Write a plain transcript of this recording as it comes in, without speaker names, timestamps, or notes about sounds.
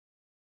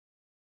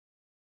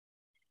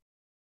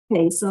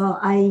Okay, so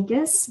I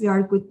guess we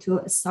are good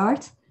to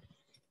start.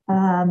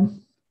 Hello,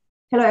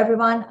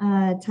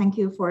 everyone. Thank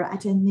you for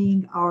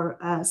attending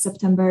our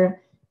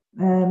September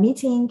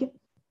meeting.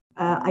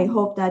 I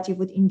hope that you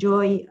would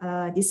enjoy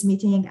this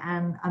meeting,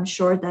 and I'm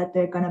sure that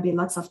there are going to be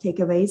lots of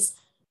takeaways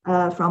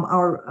from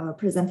our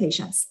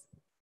presentations.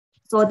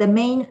 So the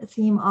main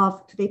theme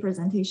of today's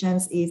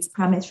presentations is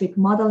parametric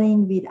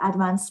modeling with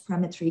advanced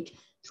parametric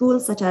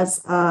tools such as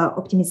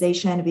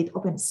optimization with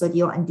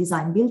OpenStudio and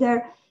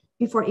DesignBuilder.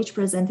 Before each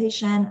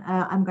presentation,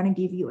 I'm going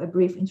to give you a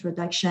brief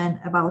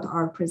introduction about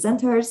our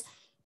presenters,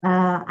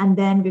 and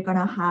then we're going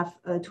to have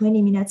a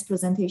 20 minutes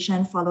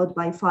presentation followed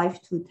by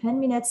 5 to 10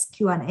 minutes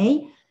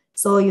Q&A.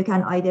 So you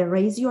can either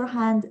raise your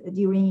hand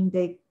during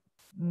the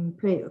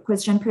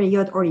question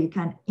period, or you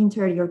can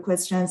enter your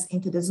questions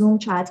into the Zoom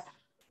chat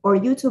or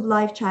YouTube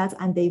live chat,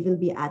 and they will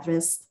be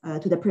addressed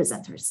to the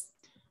presenters.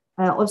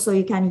 Also,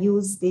 you can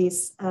use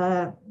these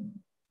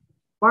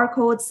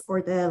barcodes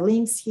or the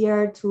links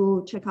here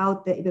to check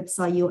out the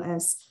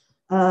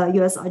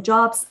IBPSA-USA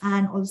jobs,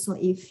 and also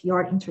if you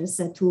are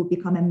interested to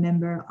become a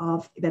member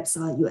of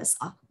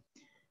IBPSA-USA.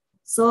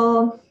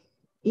 So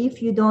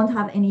if you don't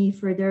have any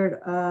further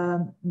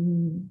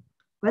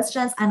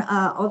questions, and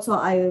also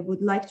I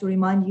would like to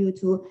remind you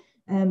to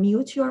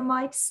mute your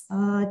mics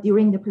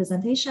during the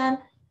presentation,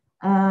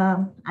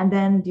 and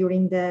then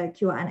during the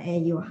Q&A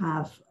you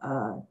have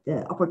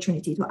the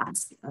opportunity to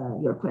ask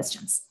your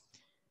questions.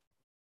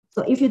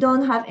 So if you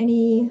don't have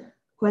any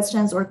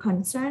questions or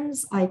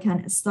concerns, I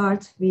can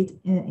start with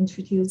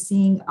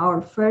introducing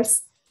our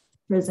first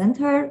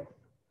presenter,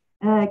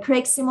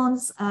 Craig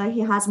Simmons. He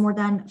has more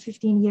than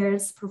 15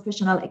 years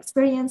professional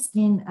experience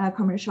in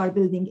commercial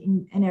building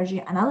in energy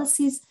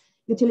analysis,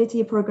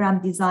 utility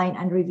program design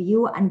and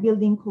review, and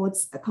building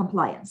codes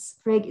compliance.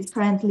 Craig is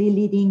currently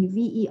leading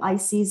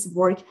VEIC's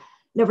work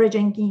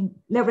leveraging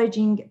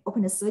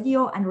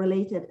OpenStudio and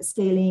related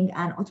scaling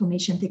and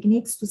automation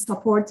techniques to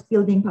support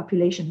building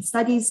population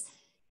studies,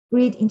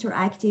 grid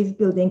interactive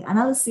building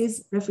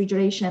analysis,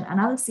 refrigeration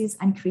analysis,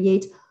 and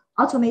create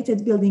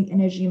automated building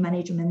energy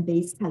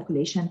management-based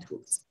calculation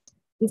tools.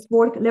 This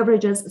work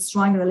leverages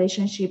strong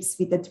relationships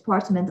with the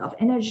Department of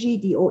Energy,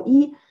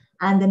 DOE,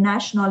 and the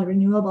National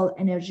Renewable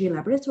Energy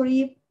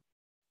Laboratory,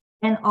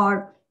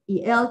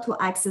 NREL, to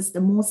access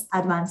the most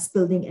advanced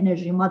building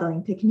energy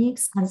modeling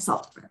techniques and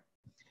software.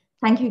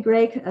 Thank you,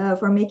 Greg,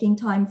 for making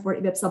time for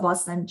IBPSA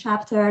Boston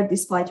Chapter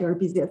despite your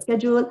busy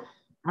schedule,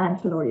 and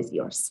the floor is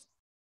yours.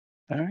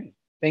 All right,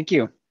 thank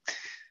you.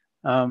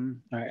 All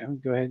right, I'm gonna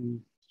go ahead and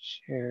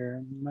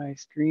share my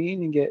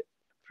screen and get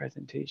the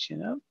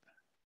presentation up.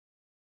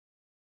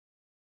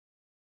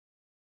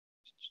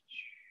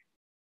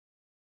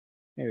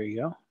 There we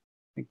go. I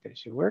think that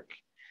should work.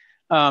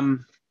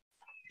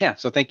 Yeah,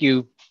 so thank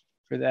you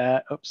for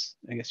that. Oops,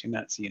 I guess you're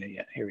not seeing it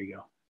yet. Here we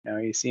go. Now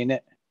are you seeing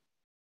it?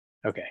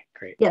 Okay,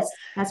 great. Yes,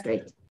 that's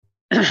great.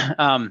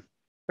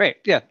 Great,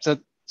 yeah, so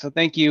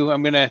thank you.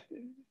 I'm gonna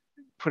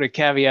put a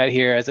caveat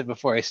here as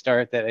before I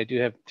start that I do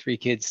have 3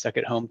 kids stuck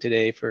at home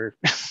today for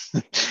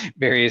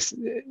various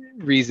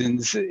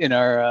reasons in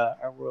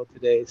our world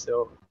today.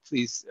 So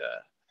please,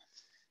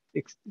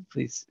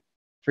 please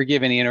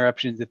forgive any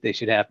interruptions if they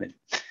should happen.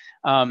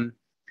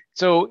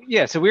 So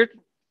yeah, so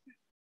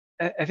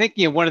I think,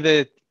 you know, what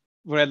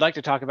I'd like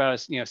to talk about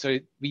is, you know, so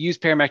we use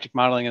parametric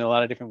modeling in a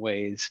lot of different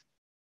ways.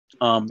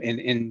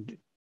 And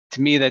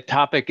to me, that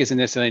topic isn't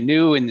necessarily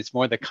new, and it's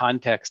more the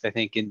context, I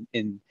think,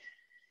 in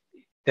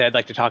that I'd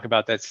like to talk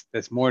about that's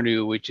more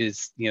new, which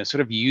is, you know,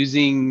 sort of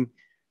using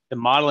the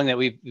modeling that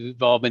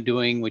we've all been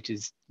doing, which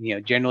is, you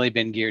know, generally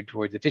been geared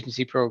towards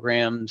efficiency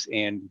programs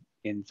and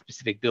in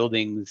specific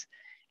buildings.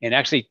 And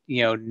actually,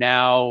 you know,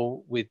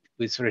 now with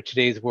sort of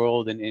today's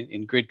world and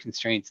in grid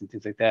constraints and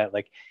things like that,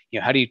 like, you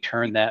know, how do you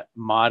turn that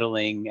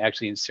modeling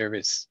actually in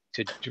service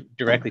to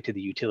directly to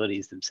the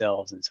utilities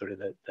themselves and sort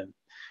of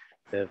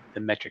the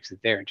metrics that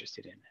they're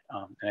interested in.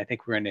 And I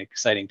think we're in an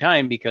exciting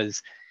time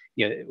because,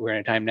 you know, we're in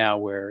a time now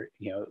where,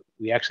 you know,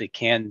 we actually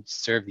can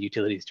serve the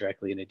utilities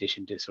directly in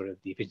addition to sort of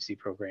the efficiency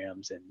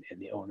programs and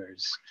the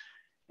owners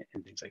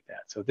and things like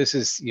that. So this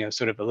is, you know,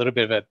 sort of a little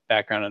bit of a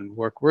background on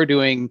work we're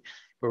doing,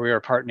 where we are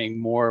partnering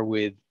more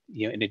with,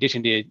 you know, in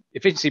addition to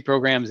efficiency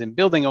programs and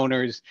building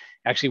owners,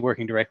 actually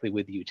working directly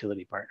with the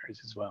utility partners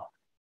as well.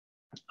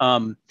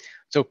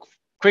 So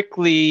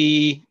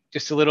quickly,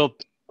 just a little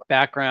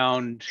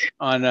background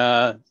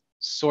on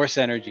source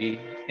energy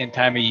and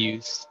time of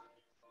use.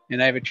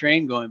 And I have a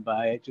train going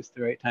by at just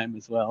the right time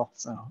as well.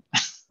 So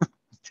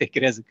take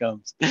it as it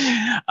comes.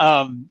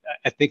 I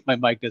think my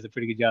mic does a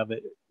pretty good job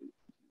at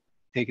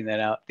taking that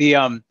out.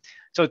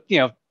 So, you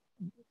know,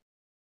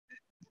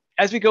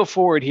 as we go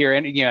forward here,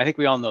 and, you know, I think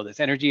we all know this,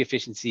 energy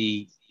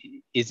efficiency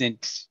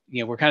isn't,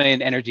 you know, we're kind of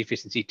in energy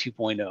efficiency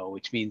 2.0,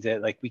 which means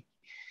that, like,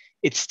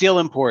 it's still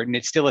important,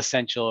 it's still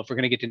essential. If we're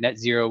going to get to net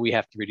zero, we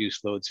have to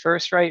reduce loads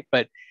first, right?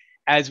 But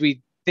as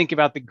we think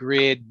about the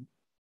grid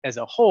as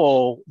a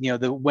whole, you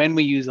know, when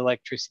we use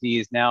electricity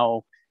is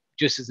now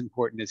just as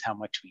important as how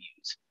much we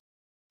use.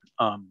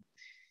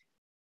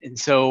 And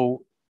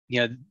so, you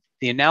know,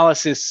 the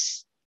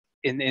analysis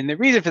and the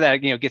reason for that,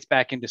 gets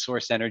back into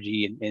source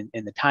energy and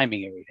the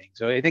timing and everything.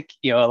 So I think,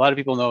 a lot of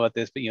people know about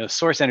this, but,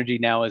 source energy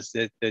now is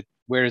the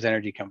where does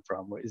energy come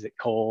from? Is it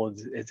coal,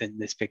 is in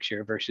this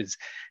picture, versus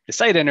the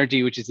site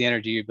energy, which is the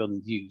energy your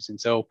buildings use. And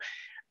so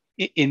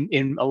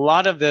in a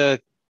lot of the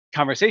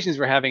conversations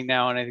we're having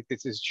now, and I think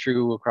this is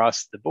true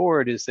across the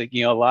board, is that,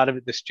 a lot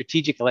of the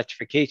strategic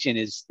electrification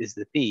is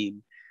the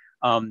theme.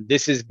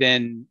 This has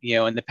been,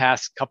 in the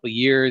past couple of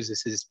years,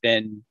 this has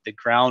been the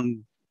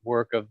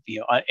groundwork of,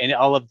 and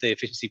all of the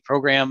efficiency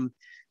program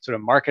sort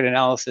of market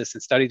analysis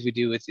and studies we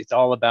do. It's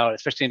all about,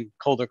 especially in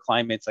colder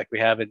climates like we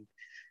have in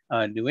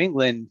New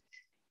England,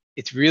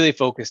 it's really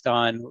focused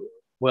on,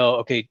 well,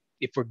 okay,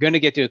 if we're going to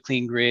get to a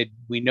clean grid,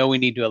 we know we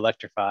need to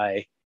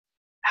electrify.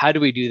 How do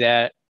we do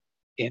that?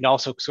 And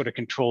also sort of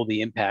control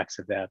the impacts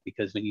of that,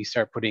 because when you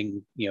start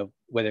putting,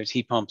 whether it's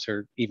heat pumps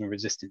or even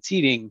resistance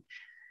heating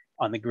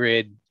on the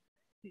grid,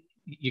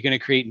 you're going to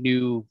create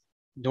new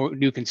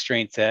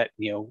constraints that,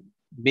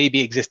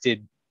 maybe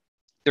existed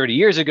 30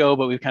 years ago,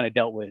 but we've kind of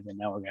dealt with, and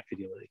now we're going to have to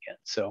deal with it again.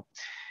 So,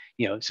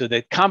 so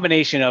the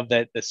combination of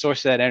the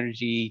source of that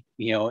energy,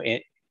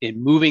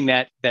 in moving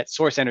that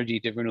source energy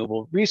to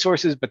renewable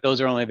resources, but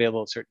those are only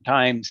available at certain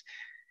times,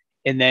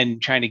 and then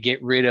trying to get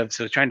rid of,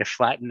 so trying to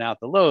flatten out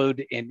the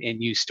load and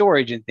use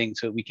storage and things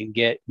so we can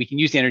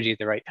use the energy at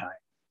the right time,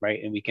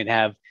 right? And we can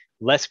have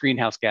less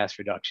greenhouse gas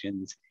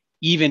reductions,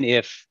 even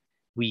if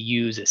we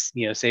use this,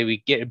 say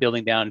we get a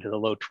building down to the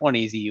low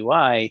 20s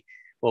EUI,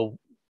 well,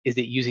 is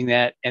it using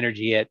that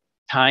energy at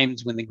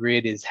times when the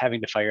grid is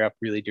having to fire up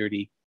really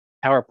dirty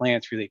power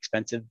plants, really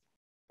expensive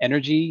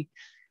energy,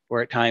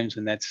 or at times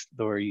when that's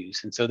lower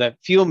use? And so that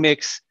fuel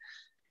mix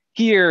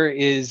here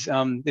is,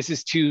 this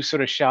is two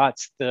sort of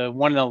shots. The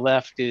one on the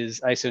left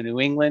is ISO New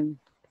England,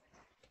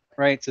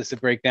 right? So it's a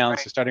breakdown. Right.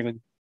 So starting with,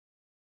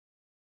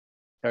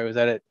 sorry, was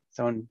that it?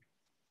 Someone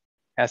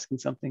asking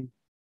something?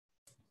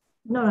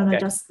 No, okay.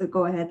 Just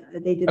go ahead.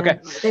 They didn't. Okay.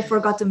 They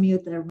forgot to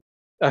mute their.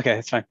 Okay,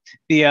 that's fine.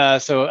 The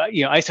so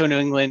ISO New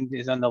England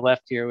is on the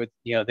left here with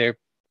their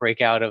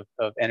breakout of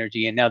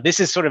energy, and now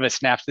this is sort of a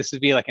snapshot. This would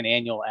be like an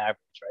annual average,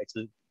 right?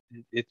 So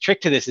the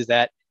trick to this is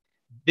that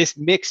this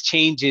mix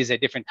changes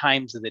at different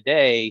times of the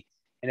day,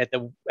 and at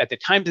the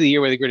times of the year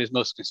where the grid is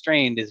most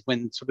constrained is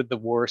when sort of the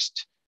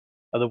worst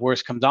of the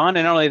worst comes on.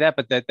 And not only that,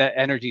 but that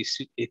energy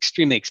is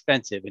extremely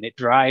expensive, and it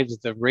drives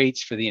the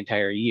rates for the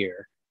entire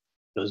year.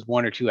 Those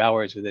 1 or 2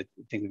 hours with the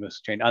thing most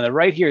constrained. On the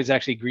right here is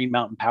actually Green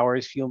Mountain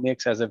Power's fuel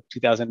mix as of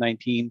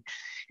 2019,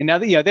 and now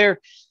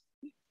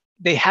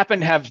they happen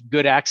to have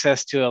good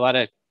access to a lot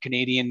of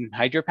Canadian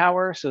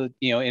hydropower. So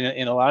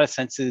in a lot of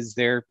senses,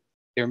 their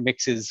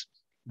mix is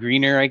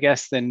greener, I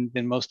guess, than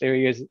most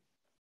areas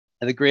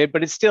of the grid.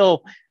 But it's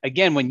still,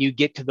 again, when you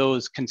get to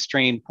those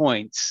constrained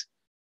points,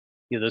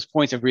 those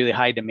points of really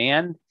high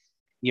demand,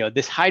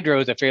 this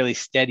hydro is a fairly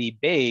steady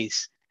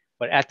base.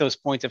 But at those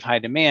points of high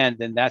demand,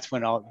 then that's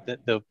when all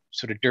the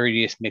sort of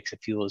dirtiest mix of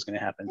fuel is going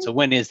to happen. So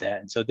when is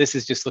that? And so this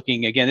is just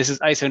looking, again, this is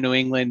ISO New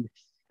England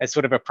as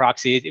sort of a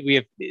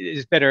proxy.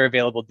 There's better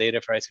available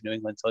data for ISO New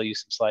England, so I'll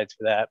use some slides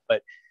for that.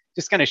 But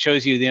just kind of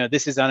shows you,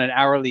 this is on an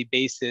hourly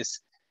basis,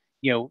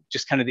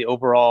 just kind of the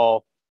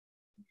overall,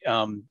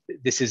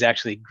 this is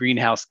actually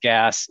greenhouse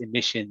gas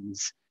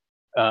emissions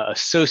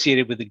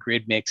associated with the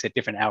grid mix at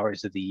different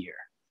hours of the year,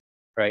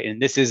 right?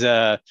 And this is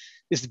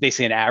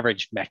basically an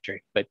average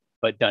metric, but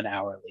done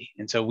hourly.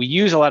 And so we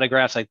use a lot of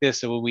graphs like this.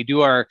 So when we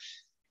do our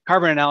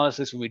carbon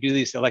analysis, when we do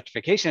these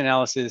electrification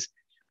analysis,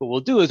 what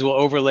we'll do is we'll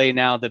overlay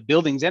now the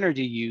building's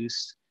energy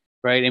use,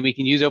 right? And we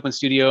can use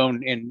OpenStudio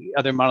and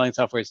other modeling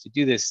softwares to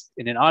do this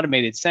in an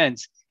automated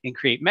sense and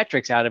create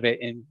metrics out of it,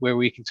 and where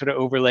we can sort of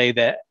overlay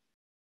the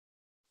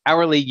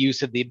hourly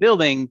use of the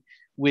building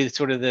with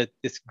sort of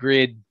this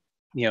grid,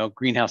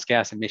 greenhouse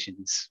gas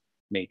emissions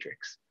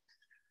matrix.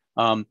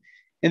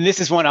 And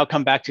this is one I'll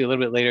come back to a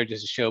little bit later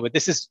just to show, but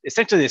this is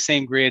essentially the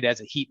same grid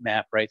as a heat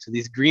map, right? So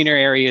these greener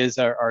areas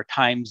are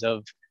times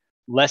of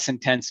less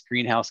intense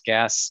greenhouse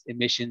gas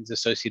emissions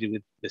associated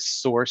with the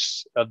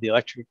source of the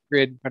electric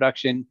grid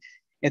production.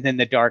 And then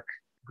the dark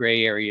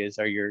gray areas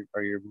are your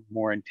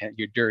more intense,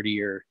 your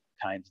dirtier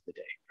times of the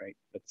day, right?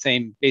 But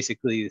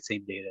basically the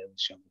same data that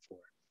was shown before.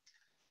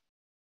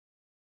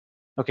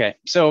 Okay,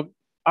 so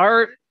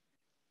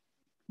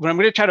what I'm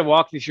going to try to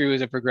walk you through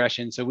is a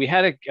progression. So we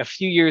had a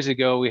few years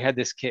ago, we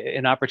had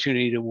an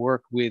opportunity to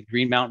work with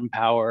Green Mountain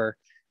Power,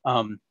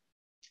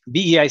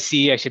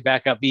 VEIC. I should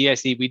back up.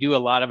 VEIC, we do a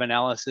lot of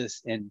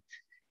analysis and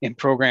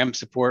program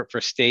support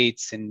for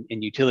states and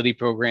utility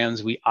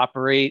programs. We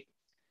operate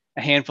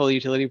a handful of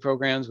utility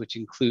programs, which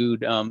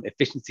include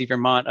Efficiency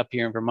Vermont up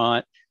here in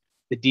Vermont,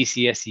 the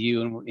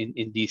DCSU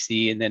in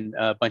DC, and then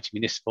a bunch of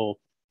municipal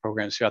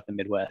programs throughout the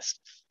Midwest.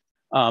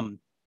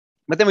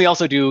 But then we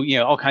also do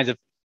all kinds of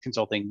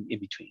consulting in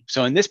between.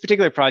 So in this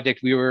particular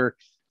project, we were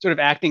sort of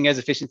acting as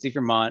Efficiency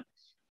Vermont,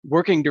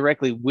 working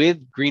directly with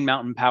Green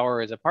Mountain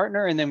Power as a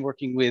partner, and then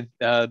working with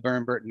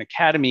Burr Burton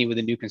Academy with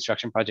a new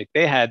construction project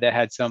they had that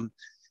had some,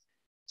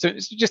 so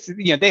just,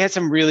 they had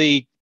some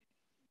really,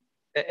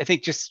 I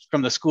think just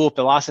from the school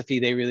philosophy,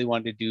 they really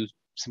wanted to do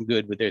some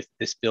good with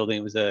this building.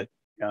 It was a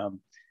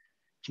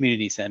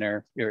community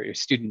center or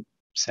student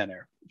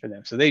center for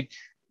them. So they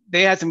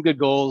had some good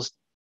goals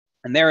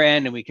on their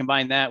end, and we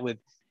combined that with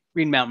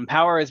Green Mountain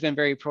Power has been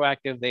very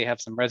proactive. They have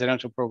some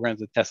residential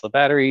programs with Tesla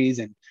batteries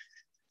and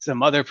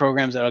some other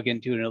programs that I'll get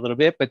into in a little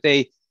bit, but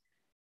there's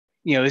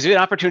an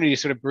opportunity to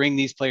sort of bring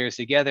these players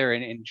together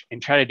and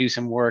try to do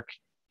some work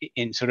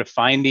in sort of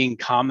finding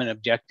common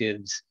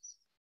objectives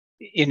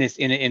in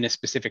a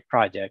specific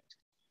project.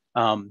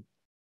 And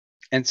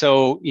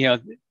so,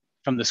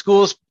 from the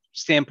school's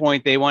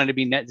standpoint, they wanted to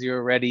be net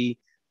zero ready.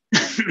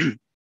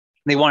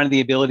 They wanted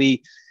the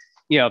ability,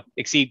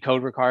 exceed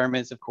code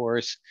requirements, of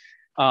course.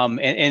 And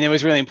it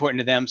was really important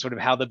to them sort of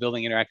how the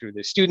building interacted with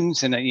their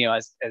students. And,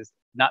 as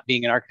not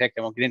being an architect,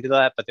 I won't get into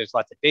that, but there's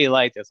lots of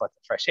daylight, there's lots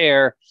of fresh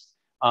air.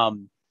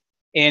 And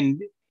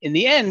in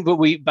the end,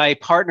 by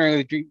partnering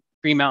with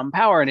Green Mountain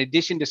Power, in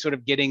addition to sort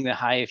of getting the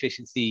high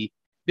efficiency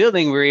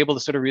building, we were able to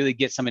sort of really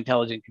get some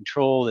intelligent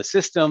control of the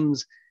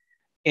systems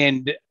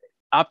and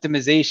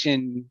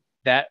optimization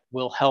that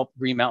will help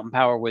Green Mountain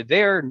Power with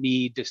their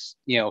need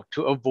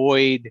to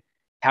avoid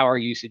power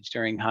usage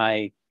during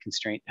high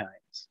constraint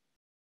times.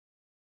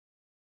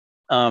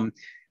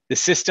 The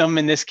system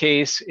in this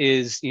case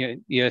is,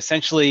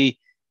 essentially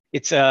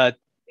it's air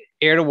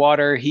to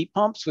water heat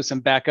pumps with some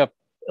backup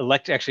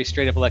actually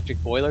straight up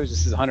electric boilers.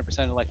 This is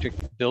 100% electric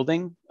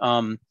building.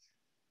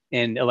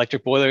 And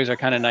electric boilers are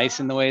kind of nice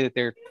in the way that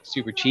they're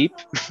super cheap.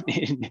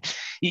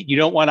 You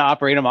don't want to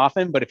operate them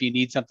often, but if you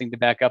need something to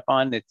back up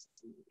on,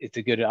 it's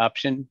a good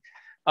option.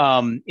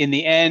 In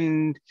the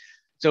end,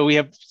 so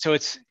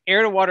it's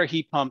air to water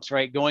heat pumps,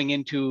 right, going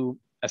into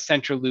a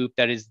central loop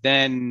that is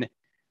then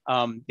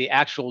the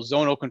actual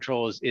zonal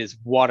control is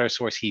water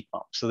source heat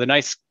pumps. So the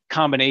nice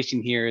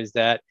combination here is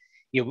that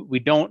we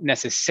don't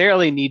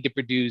necessarily need to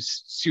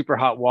produce super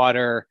hot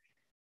water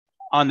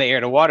on the air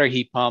to water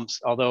heat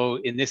pumps, although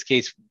in this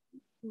case,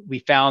 we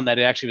found that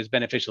it actually was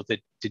beneficial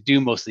to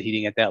do most of the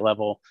heating at that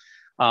level,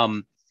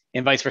 and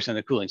vice versa in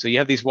the cooling. So you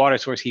have these water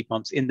source heat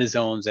pumps in the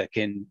zones that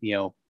can,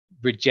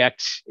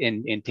 reject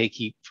and take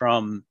heat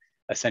from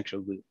a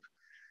central loop.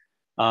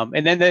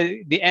 And then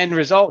the end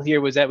result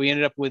here was that we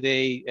ended up with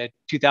a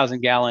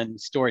 2,000 gallon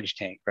storage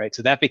tank, right?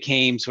 So that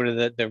became sort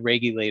of the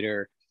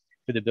regulator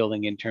for the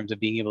building in terms of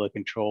being able to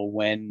control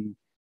when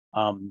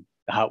the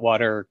hot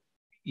water,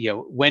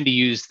 when to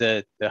use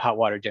the hot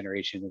water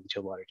generation and the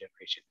chilled water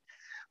generation.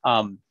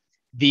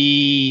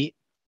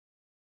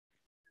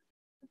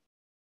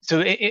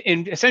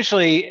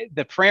 Essentially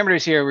the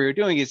parameters here we were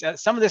doing is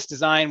some of this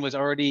design was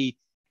already,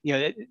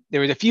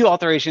 there was a few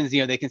alterations,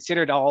 they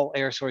considered all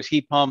air source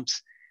heat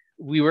pumps.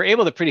 We were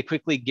able to pretty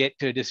quickly get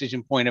to a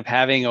decision point of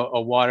having a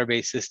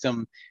water-based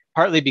system,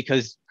 partly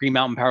because Green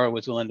Mountain Power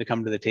was willing to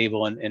come to the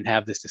table and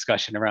have this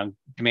discussion around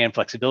demand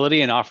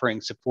flexibility and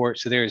offering support.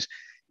 So there's,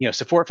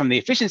 support from the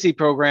efficiency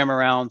program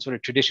around sort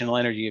of traditional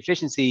energy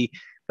efficiency,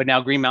 but now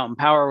Green Mountain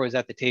Power was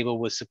at the table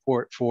with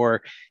support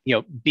for,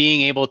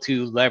 being able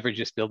to leverage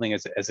this building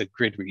as a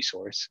grid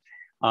resource.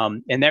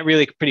 And that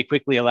really pretty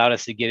quickly allowed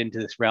us to get into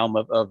this realm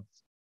of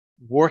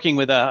working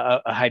with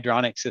a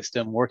hydronic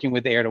system, working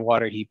with air to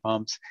water heat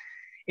pumps.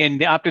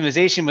 And the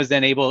optimization was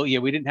then able,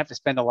 we didn't have to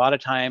spend a lot of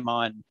time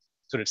on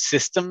sort of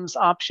systems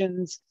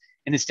options,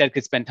 and instead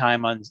could spend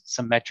time on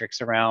some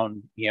metrics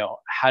around,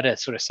 how to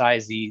sort of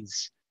size the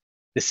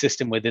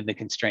system within the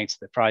constraints of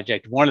the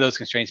project. One of those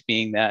constraints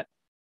being that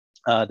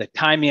the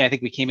timing, I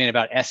think we came in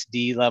about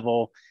SD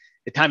level.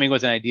 The timing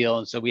wasn't ideal,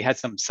 and so we had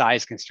some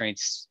size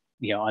constraints,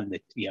 on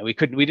the, we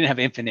didn't have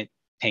infinite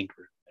tank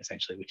room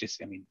essentially, which is,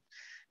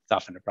 it's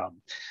often a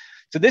problem.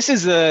 So this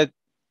is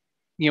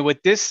what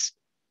this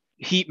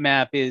heat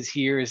map is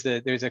here is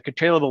that there's a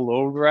controllable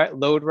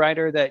load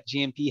rider that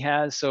GMP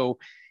has. So,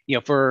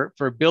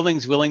 for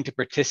buildings willing to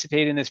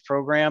participate in this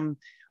program,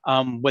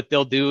 what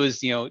they'll do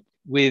is,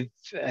 with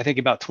I think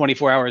about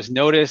 24 hours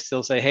notice,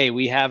 they'll say, hey,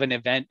 we have an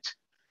event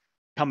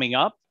coming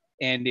up,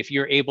 and if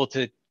you're able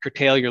to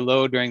curtail your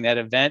load during that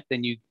event,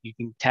 then you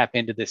can tap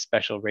into this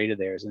special rate of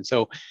theirs. And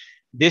so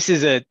this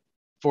is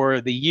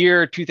for the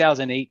year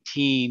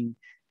 2018,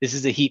 this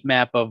is a heat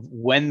map of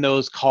when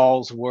those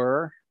calls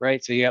were,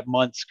 right? So you have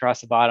months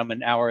across the bottom,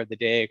 an hour of the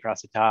day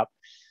across the top.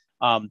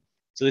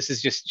 So this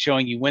is just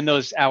showing you when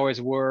those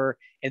hours were,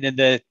 and then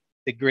the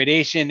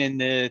gradation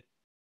in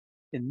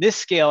this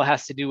scale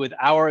has to do with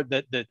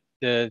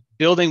the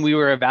building we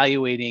were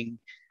evaluating,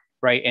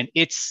 right? And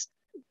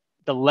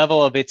the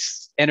level of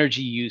its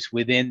energy use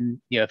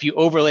within, if you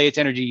overlay its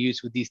energy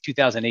use with these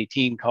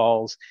 2018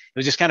 calls, it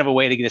was just kind of a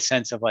way to get a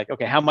sense of like,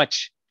 okay, how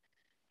much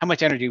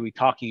energy are we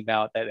talking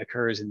about that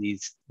occurs in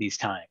these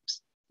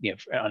times,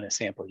 on a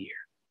sample year.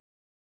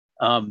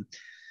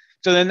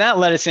 So then that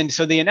led us into,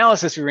 so the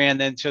analysis we ran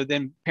then, so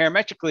then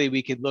parametrically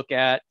we could look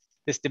at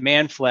this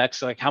demand flex,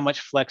 so like how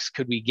much flex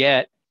could we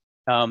get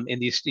in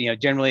these,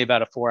 generally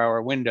about a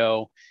 4-hour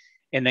window,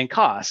 and then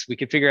costs. We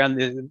could figure out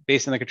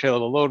based on the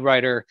controllable load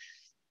rider,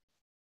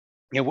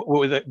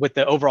 what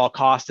the overall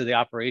cost of the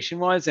operation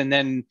was. And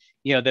then,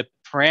 the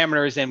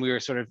parameters then we were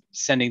sort of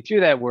sending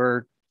through that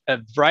were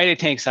a variety of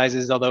tank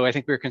sizes, although I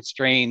think we were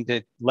constrained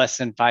to less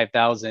than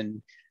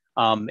 5,000.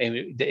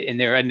 And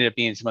there ended up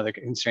being some other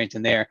constraints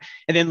in there.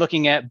 And then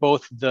looking at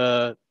both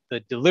the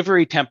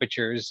delivery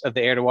temperatures of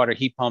the air to water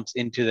heat pumps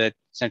into the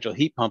central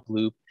heat pump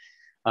loop,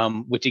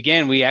 which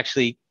again, we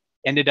actually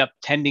ended up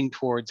tending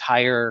towards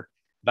higher,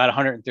 about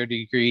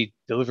 130-degree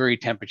delivery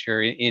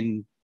temperature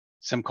in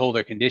some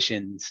colder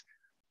conditions,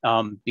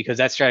 because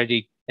that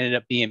strategy ended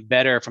up being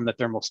better from the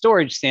thermal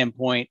storage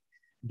standpoint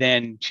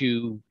than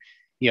to,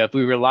 if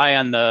we rely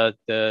on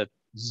the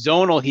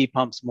zonal heat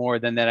pumps more,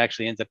 then that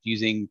actually ends up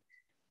using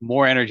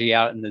more energy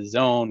out in the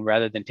zone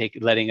rather than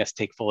letting us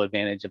take full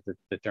advantage of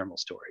the thermal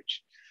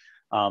storage.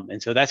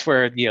 And so that's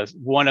where,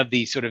 one of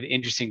the sort of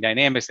interesting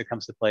dynamics that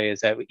comes to play is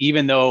that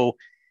even though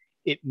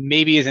it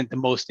maybe isn't the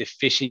most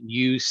efficient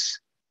use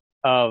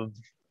of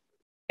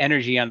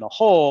energy on the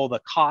whole, the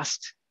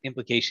cost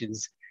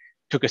implications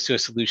took us to a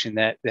solution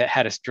that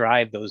had us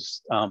drive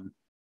those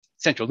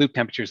central loop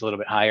temperatures a little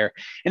bit higher.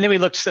 And then we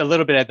looked a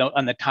little bit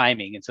on the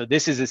timing. And so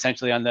this is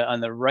essentially on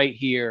the right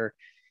here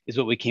is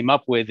what we came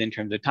up with in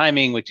terms of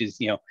timing, which is,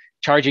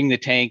 charging the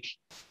tank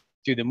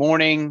through the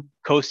morning,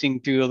 coasting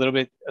through a little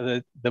bit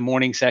of the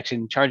morning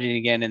section, charging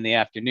again in the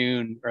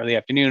afternoon, early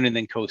afternoon, and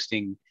then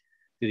coasting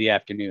through the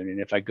afternoon. And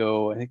if I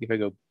go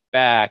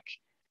back,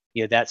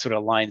 that sort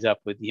of lines up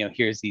with,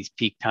 here's these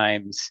peak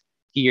times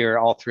here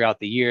all throughout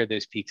the year.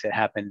 There's peaks that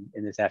happen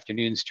in this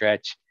afternoon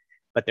stretch,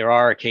 but there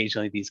are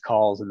occasionally these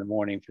calls in the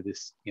morning for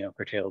this,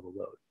 curtailable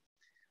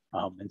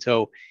load. And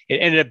so it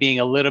ended up being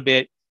a little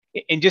bit,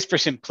 and just for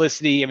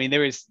simplicity, I mean,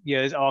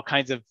 there's all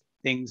kinds of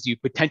things you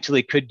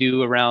potentially could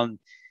do around,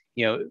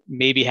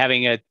 maybe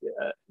having a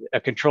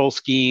control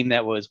scheme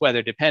that was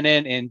weather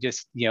dependent, and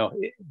just,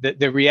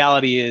 the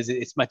reality is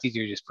it's much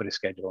easier to just put a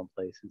schedule in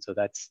place. And so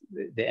that's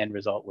the end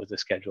result was a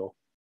schedule.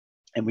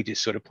 And we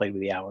just sort of played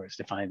with the hours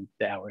to find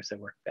the hours that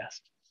work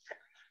best.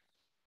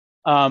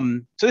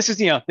 So this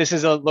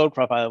is a load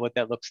profile of what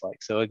that looks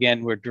like. So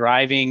again, we're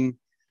driving.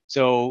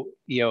 So,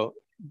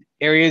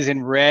 areas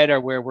in red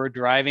are where we're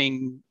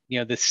driving,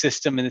 the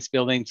system in this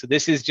building. So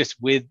this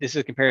is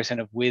a comparison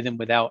of with and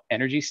without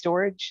energy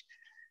storage.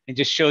 And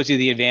just shows you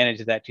the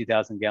advantage of that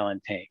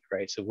 2,000-gallon tank,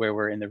 right? So where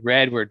we're in the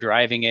red, we're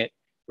driving it.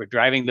 We're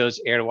driving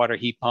those air to water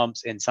heat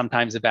pumps, and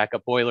sometimes the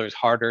backup boiler is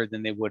harder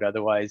than they would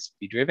otherwise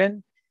be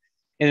driven.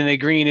 And then the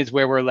green is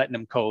where we're letting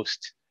them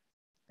coast,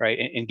 right?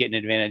 And getting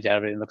advantage out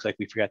of it. It looks like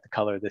we forgot to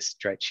color this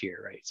stretch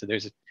here, right? So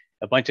there's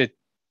a bunch of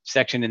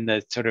section in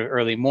the sort of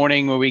early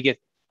morning where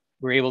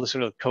we're able to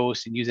sort of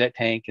coast and use that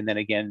tank. And then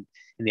again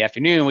in the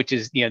afternoon, which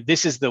is,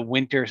 this is the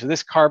winter. So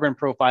this carbon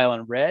profile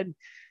in red,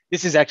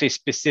 this is actually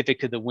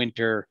specific to the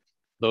winter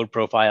load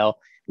profile.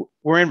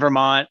 We're in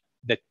Vermont.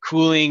 The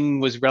cooling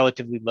was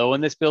relatively low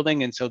in this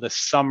building. And so the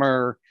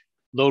summer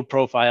load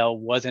profile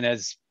wasn't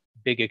as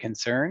big a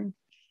concern.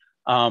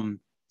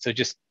 So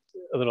just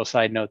a little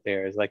side note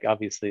there is, like,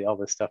 obviously all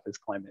this stuff is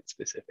climate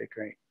specific,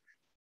 right?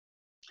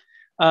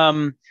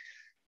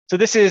 So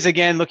this is,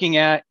 again, looking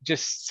at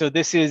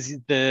this is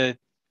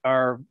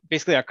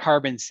basically our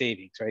carbon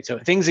savings, right? So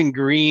things in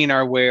green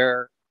are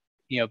where,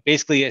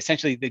 basically,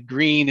 essentially the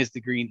green is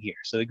the green here.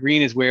 So the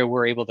green is where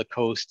we're able to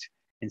coast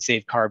and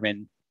save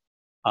carbon.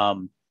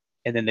 And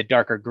then the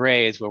darker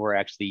gray is where we're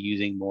actually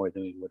using more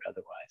than we would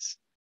otherwise.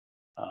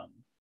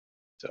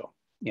 So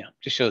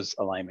just shows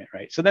alignment,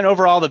 right? So then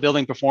overall, the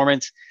building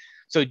performance.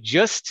 So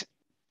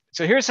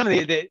here's some of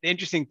the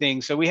interesting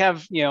things. So we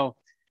have,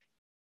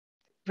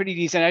 pretty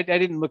decent. I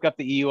didn't look up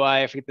the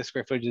EUI. I forget the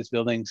square footage of this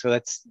building. So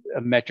that's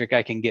a metric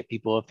I can get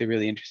people if they're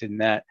really interested in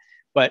that.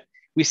 But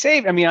we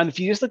saved, if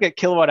you just look at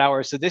kilowatt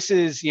hours, so this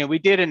is, we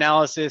did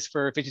analysis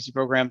for efficiency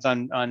programs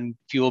on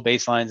fuel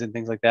baselines and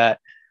things like that.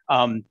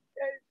 To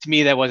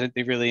me, that wasn't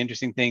the really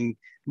interesting thing.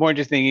 More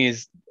interesting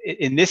is,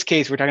 in this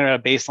case, we're talking about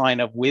a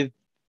baseline of with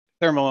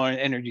thermal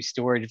energy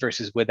storage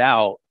versus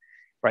without,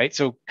 right?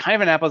 So kind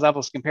of an apples to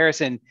apples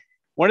comparison.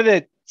 One of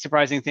the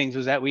surprising things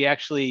was that we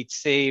actually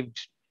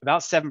saved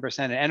about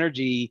 7% of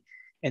energy,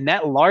 and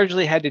that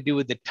largely had to do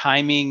with the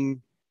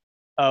timing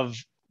of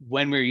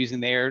when we were using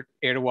the air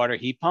to water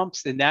heat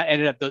pumps. And that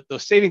ended up,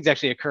 those savings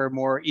actually occurred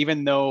more,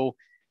 even though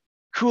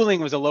cooling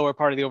was a lower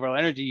part of the overall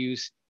energy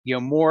use.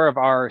 More of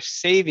our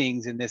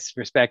savings in this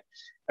respect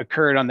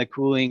occurred on the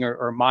cooling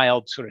or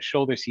mild sort of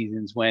shoulder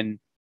seasons when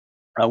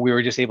we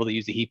were just able to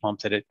use the heat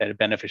pumps at a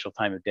beneficial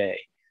time of day.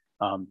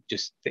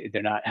 Just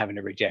they're not having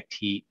to reject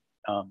heat.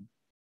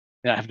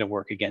 They're not having to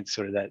work against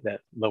sort of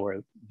that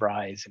lower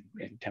rise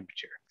in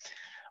temperature.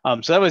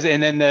 So that was,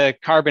 and then the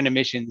carbon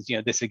emissions,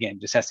 this again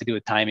just has to do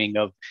with timing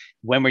of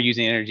when we're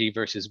using energy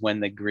versus when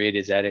the grid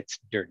is at its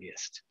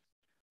dirtiest.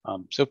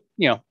 So,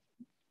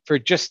 for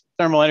just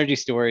thermal energy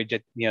storage,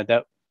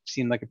 that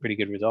seemed like a pretty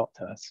good result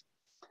to us.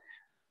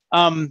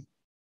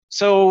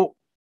 So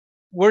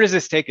where does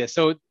this take us?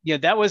 So,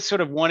 that was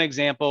sort of one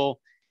example.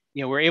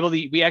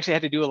 We actually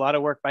had to do a lot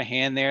of work by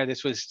hand there.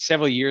 This was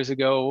several years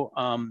ago.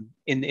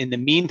 In the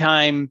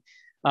meantime,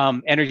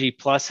 Energy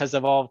Plus has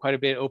evolved quite a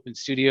bit.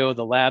 OpenStudio,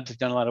 the labs have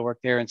done a lot of work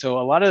there. And so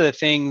a lot of the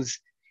things,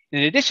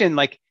 in addition,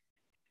 like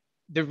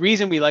the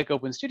reason we like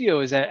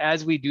OpenStudio is that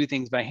as we do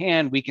things by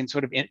hand, we can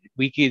sort of,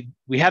 we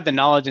have the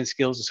knowledge and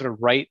skills to sort of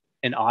write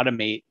and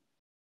automate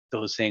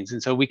those things.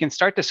 And so we can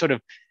start to sort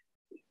of,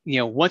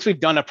 once we've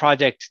done a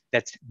project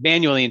that's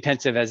manually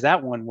intensive as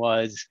that one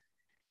was,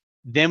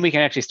 then we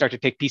can actually start to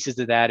take pieces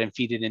of that and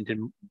feed it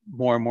into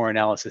more and more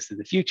analysis in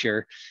the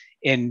future.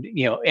 And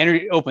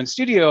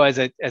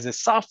OpenStudio as a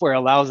software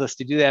allows us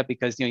to do that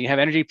because you have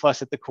Energy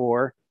Plus at the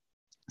core,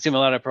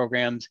 similar to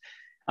programs.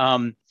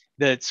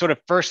 The sort of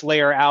first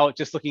layer out,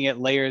 just looking at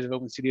layers of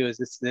OpenStudio, is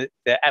this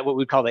what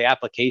we call the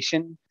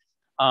application,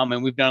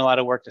 and we've done a lot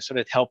of work to sort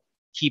of help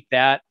keep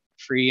that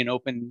free and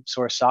open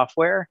source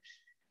software.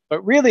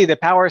 But really, the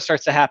power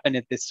starts to happen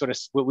at this sort of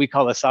what we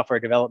call the software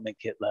development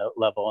kit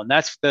level, and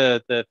that's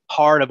the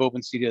part of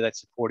OpenStudio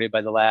that's supported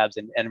by the labs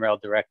and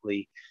NREL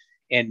directly.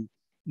 And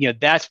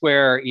that's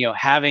where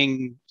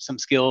having some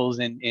skills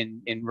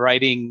in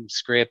writing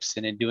scripts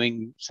and in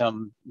doing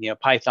some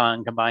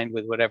Python combined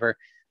with whatever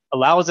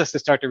allows us to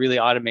start to really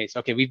automate. So,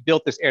 okay, we've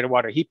built this air to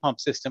water heat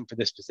pump system for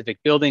this specific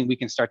building. We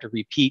can start to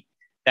repeat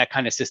that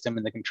kind of system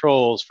in the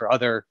controls for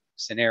other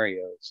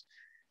scenarios,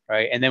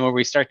 right? And then when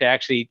we start to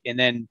actually, and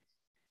then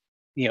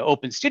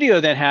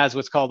OpenStudio then has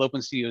what's called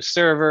OpenStudio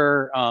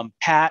Server.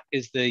 PAT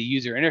is the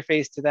user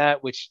interface to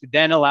that, which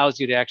then allows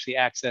you to actually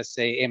access,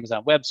 say,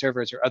 Amazon Web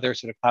Servers or other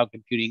sort of cloud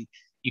computing.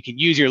 You can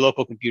use your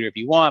local computer if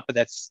you want, but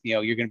that's,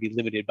 you're going to be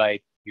limited by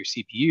your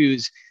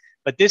CPUs.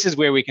 But this is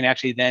where we can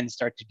actually then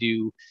start to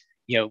do,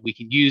 we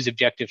can use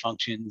objective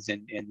functions,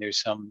 and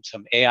there's some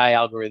AI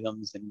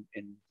algorithms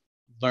and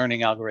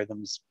learning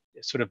algorithms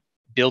sort of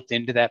built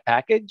into that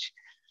package.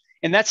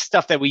 And that's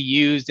stuff that we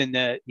used in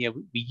we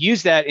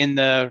use that in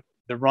the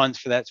runs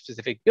for that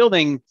specific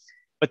building,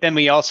 but then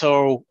we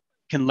also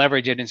can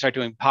leverage it and start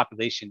doing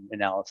population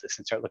analysis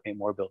and start looking at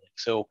more buildings.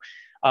 So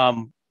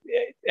I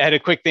had a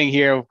quick thing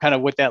here, kind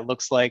of what that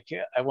looks like.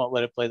 I won't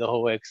let it play the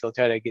whole way because I'll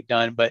try to get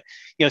done. But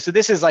so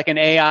this is like an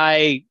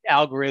AI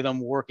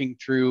algorithm working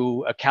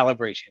through a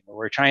calibration where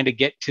we're trying to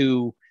get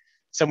to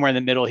somewhere in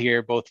the middle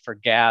here, both for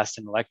gas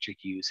and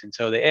electric use. And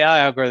so the AI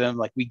algorithm,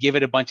 like we give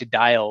it a bunch of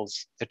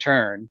dials to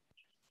turn,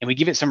 and we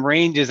give it some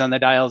ranges on the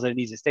dials that it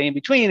needs to stay in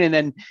between, and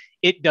then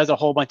it does a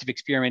whole bunch of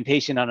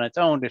experimentation on its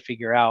own to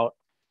figure out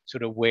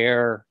sort of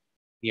where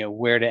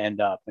to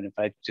end up. And if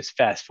I just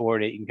fast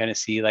forward it, you can kind of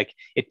see like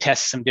it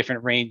tests some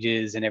different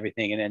ranges and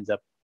everything and ends up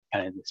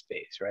kind of in this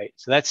space, right?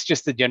 So that's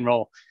just the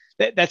general,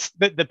 that's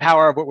the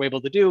power of what we're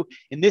able to do.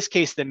 In this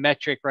case, the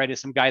metric, right, is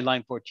some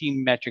guideline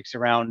 14 metrics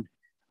around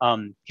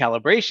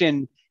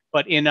calibration,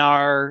 but in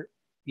our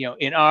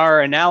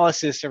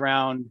analysis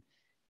around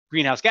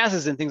greenhouse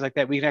gases and things like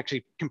that, we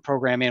can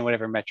program in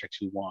whatever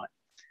metrics we want.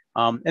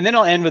 And then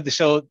I'll end with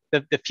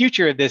the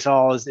future of this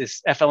all is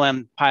this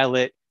FLM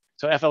pilot.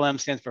 So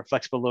FLM stands for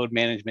Flexible Load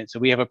Management. So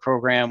we have a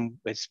program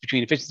that's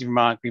between Efficiency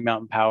Vermont, Green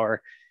Mountain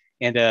Power,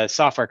 and a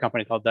software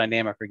company called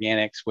Dynamic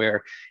Organics,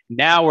 where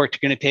now we're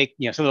going to take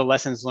some of the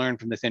lessons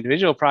learned from this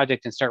individual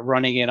project and start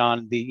running it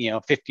on the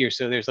 50 or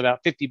so. There's about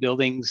 50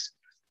 buildings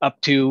up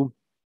to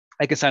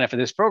I can sign up for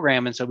this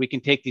program, and so we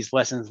can take these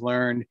lessons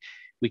learned.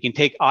 We can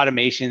take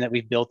automation that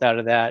we've built out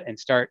of that and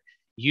start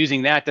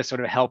using that to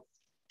sort of help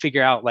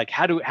figure out like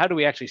how do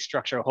we actually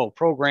structure a whole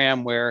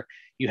program where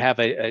you have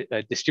a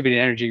distributed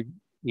energy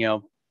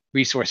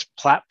resource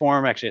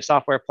platform, actually a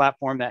software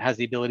platform that has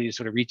the ability to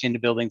sort of reach into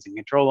buildings and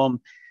control them.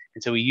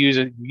 And so we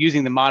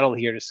using the model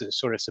here to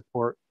sort of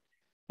support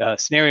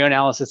scenario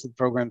analysis at the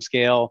program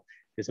scale.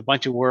 There's a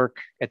bunch of work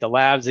at the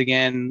labs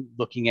again,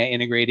 looking at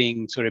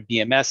integrating sort of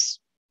BMS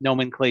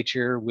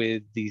nomenclature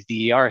with these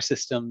DER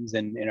systems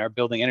and in our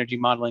building energy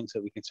modeling, so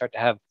we can start to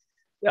have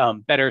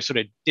better sort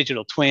of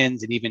digital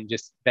twins and even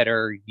just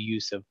better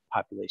use of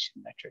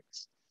population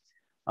metrics.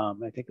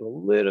 I think a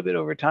little bit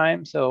over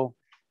time, so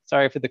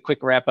sorry for the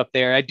quick wrap up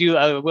there.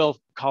 I will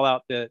call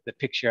out the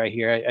picture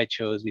I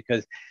chose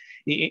because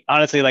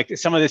honestly, like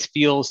some of this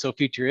feels so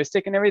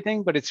futuristic and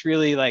everything, but it's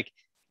really like,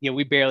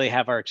 we barely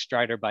have our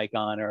Strider bike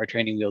on or our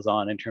training wheels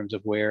on in terms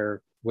of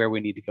where we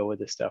need to go with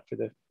this stuff for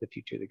the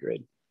future of the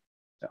grid.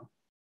 So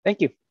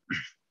thank you.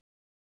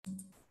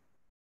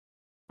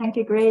 Thank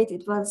you, great.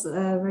 It was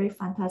a very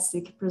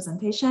fantastic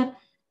presentation.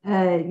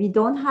 We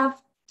don't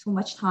have too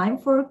much time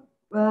for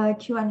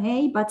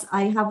Q&A, but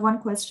I have one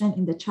question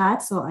in the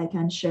chat, so I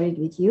can share it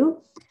with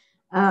you.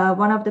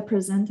 One of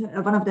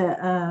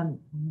the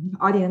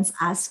audience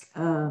asked,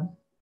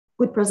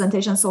 good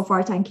presentation so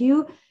far, thank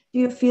you. Do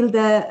you feel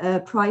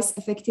the price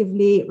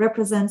effectively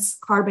represents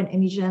carbon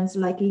emissions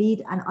like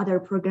LEED and other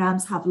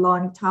programs have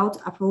long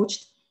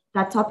approached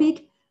that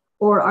topic?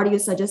 Or are you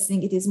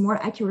suggesting it is more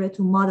accurate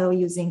to model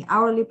using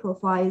hourly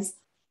profiles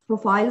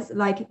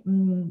like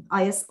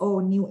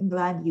ISO New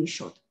England you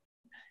showed?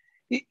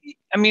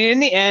 I mean, in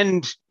the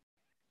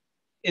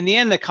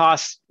end, the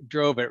cost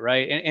drove it,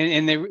 right?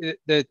 And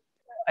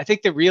I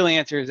think the real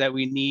answer is that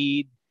we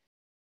need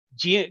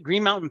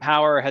Green Mountain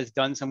Power has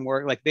done some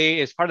work, like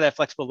as part of that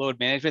flexible load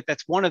management.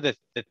 That's one of the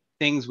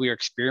things we are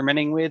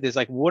experimenting with is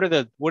like what are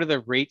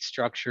the rate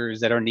structures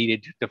that are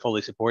needed to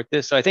fully support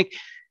this. So I think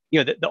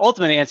the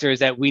ultimate answer is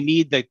that we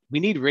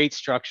need rate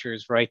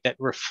structures, right, that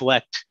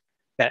reflect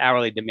that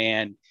hourly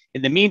demand.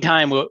 In the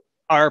meantime,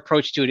 our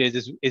approach to it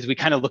is we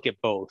kind of look at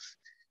both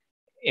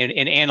and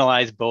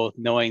analyze both,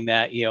 knowing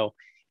that,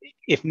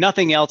 if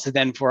nothing else,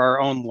 then for our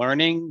own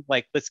learning,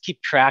 like let's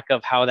keep track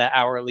of how that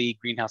hourly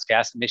greenhouse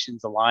gas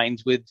emissions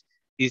aligns with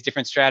these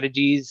different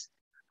strategies,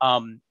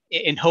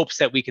 in hopes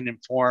that we can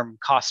inform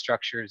cost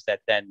structures that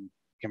then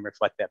can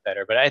reflect that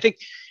better. But I think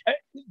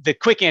the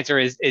quick answer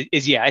is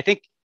yeah, I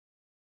think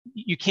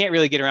you can't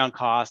really get around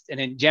cost. And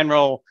in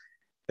general,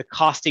 the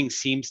costing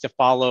seems to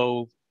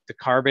follow the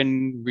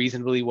carbon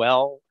reasonably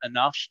well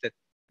enough that,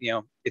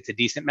 it's a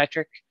decent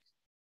metric.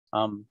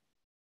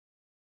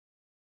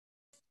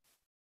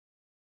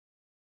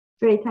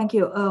 Great, thank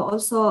you.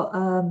 Also,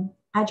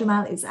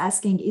 Ajmal is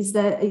asking, is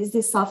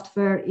this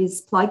software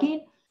is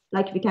plugin,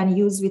 like we can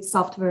use with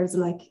softwares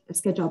like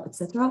SketchUp,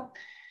 etc.?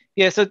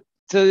 Yeah, so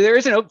there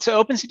is so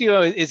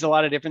OpenStudio is a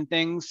lot of different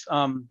things.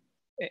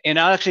 And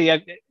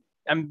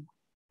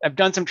I've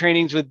done some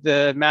trainings with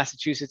the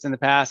Massachusetts in the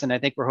past, and I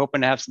think we're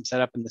hoping to have some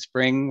set up in the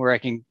spring where I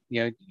can,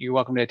 you're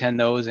welcome to attend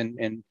those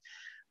and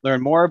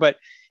learn more. But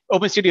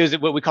OpenStudio is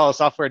what we call a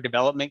software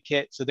development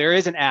kit. So there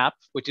is an app,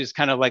 which is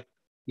kind of like,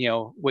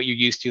 what you're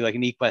used to, like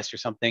an eQuest or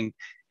something.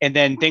 And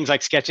then things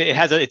like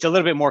SketchUp, it's a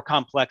little bit more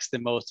complex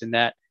than most in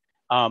that,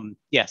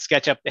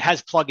 SketchUp, it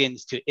has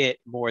plugins to it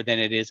more than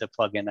it is a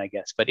plugin, I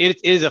guess. But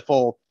it is a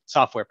full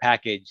software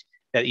package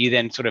that you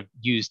then sort of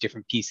use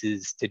different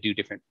pieces to do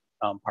different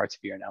parts of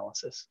your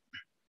analysis.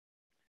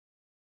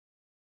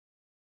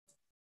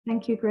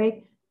 Thank you,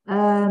 Greg.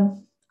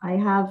 I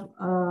have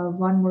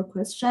one more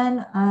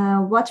question.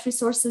 What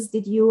resources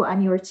did you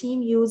and your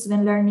team use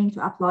when learning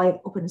to apply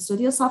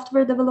OpenStudio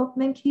software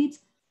development kit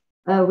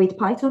with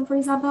Python, for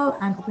example,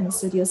 and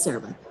OpenStudio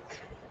Server?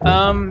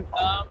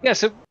 Yeah,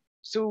 so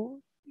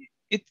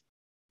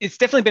it's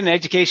definitely been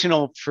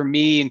educational for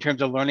me in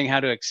terms of learning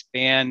how to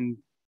expand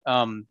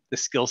the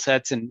skill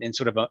sets and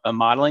sort of a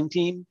modeling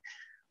team.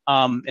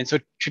 And so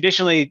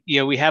traditionally,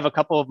 we have a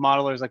couple of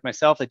modelers like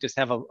myself that just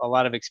have a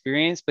lot of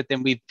experience, but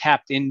then we've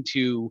tapped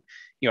into,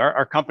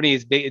 our company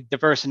is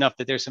diverse enough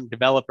that there's some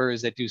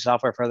developers that do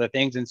software for other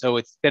things. And so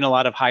it's been a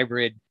lot of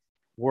hybrid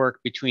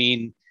work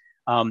between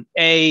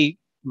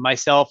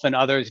myself and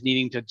others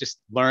needing to just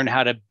learn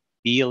how to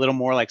be a little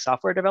more like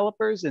software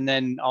developers, and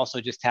then also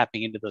just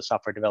tapping into those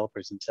software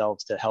developers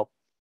themselves to help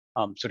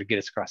sort of get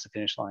us across the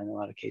finish line in a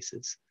lot of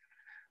cases.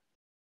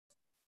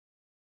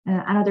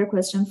 Another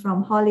question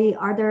from Holly: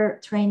 are there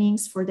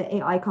trainings for the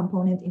AI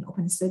component in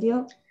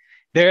OpenStudio?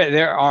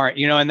 There aren't,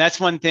 and that's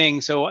one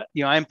thing. So,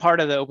 I'm part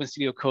of the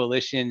OpenStudio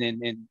coalition,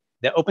 and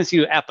the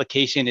OpenStudio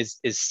application is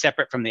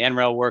separate from the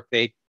NREL work.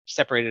 They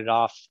separated it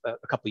off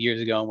a couple of years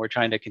ago, and we're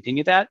trying to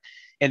continue that.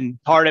 And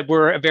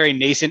we're a very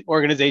nascent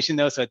organization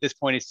though. So at this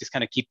point, it's just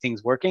kind of keep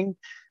things working.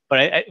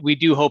 But we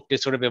do hope to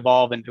sort of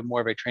evolve into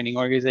more of a training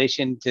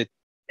organization to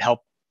help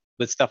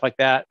with stuff like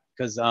that.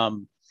 Because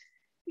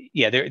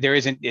there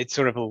isn't, it's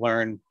sort of a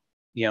learn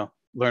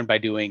by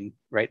doing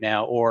right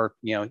now, or,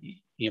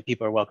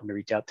 people are welcome to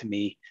reach out to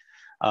me.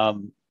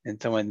 And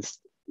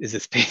is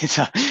this paid?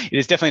 So it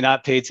is definitely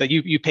not paid. So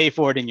you pay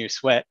for it in your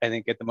sweat, I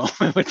think at the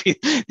moment would be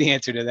the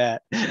answer to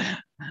that.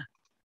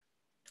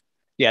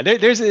 Yeah,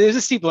 there's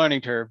a steep learning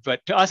curve,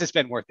 but to us, it's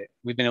been worth it.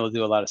 We've been able to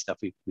do a lot of stuff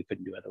we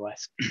couldn't do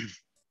otherwise.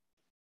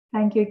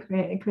 Thank you,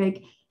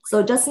 Craig.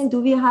 So Justin,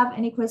 do we have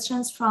any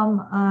questions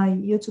from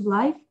YouTube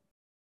Live?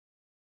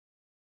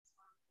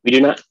 We do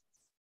not.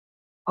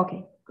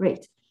 Okay,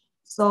 great.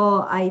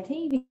 So I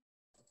think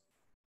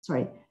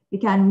we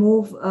can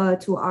move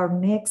to our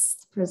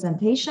next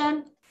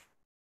presentation.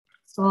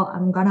 So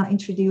I'm gonna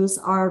introduce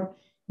our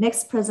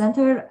next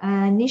presenter.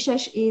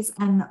 Nishesh is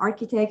an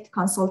architect,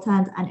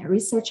 consultant, and a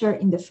researcher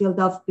in the field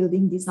of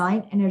building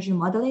design, energy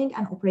modeling,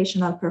 and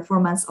operational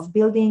performance of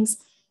buildings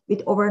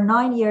with over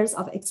 9 years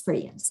of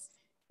experience.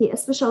 He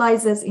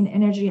specializes in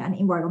energy and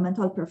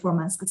environmental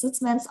performance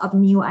assessments of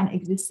new and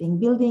existing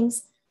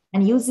buildings,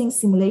 and using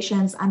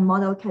simulations and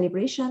model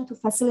calibration to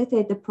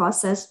facilitate the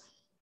process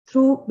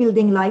through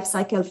building life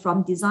cycle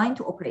from design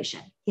to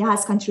operation. He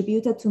has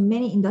contributed to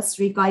many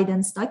industry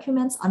guidance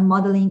documents on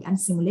modeling and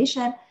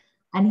simulation,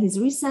 and his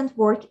recent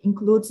work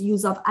includes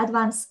use of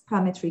advanced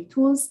parametric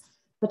tools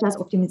such as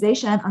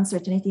optimization,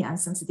 uncertainty, and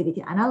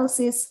sensitivity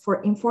analysis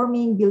for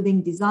informing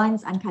building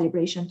designs and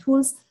calibration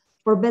tools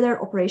for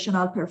better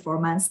operational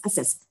performance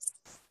assessments.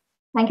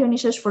 Thank you,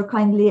 Nishesh, for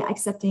kindly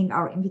accepting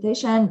our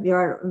invitation. We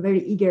are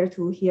very eager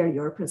to hear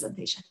your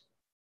presentation.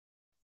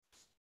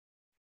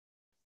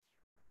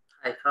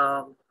 Hi,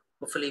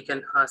 hopefully you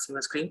can see my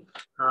screen.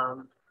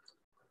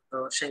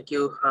 So thank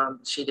you,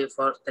 Shide,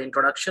 for the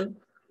introduction,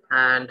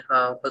 and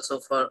also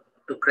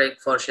to Craig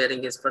for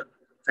sharing his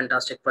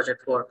fantastic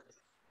project work.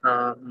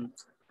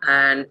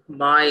 And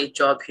my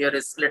job here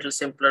is a little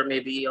simpler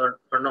maybe or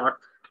not,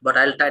 but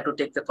I'll try to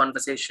take the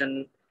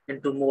conversation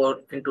into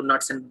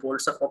nuts and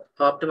bolts of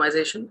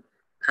optimization,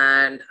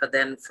 and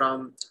then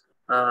from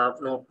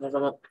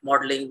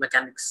modeling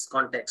mechanics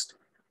context.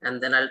 And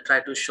then I'll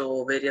try to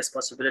show various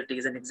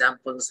possibilities and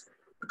examples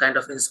to kind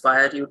of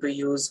inspire you to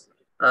use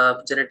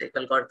genetic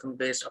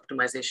algorithm-based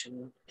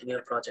optimization in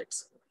your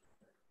projects.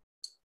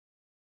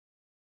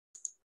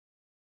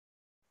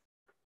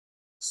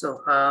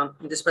 So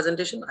in this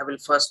presentation, I will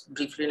first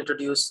briefly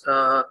introduce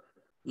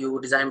you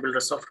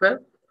DesignBuilder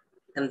software.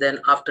 And then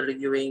after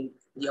reviewing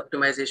the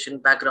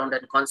optimization background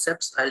and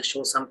concepts, I'll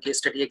show some case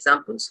study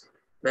examples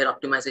where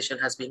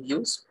optimization has been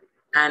used.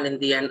 And in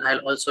the end, I'll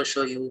also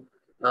show you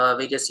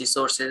various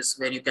resources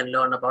where you can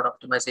learn about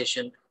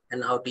optimization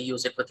and how to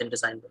use it within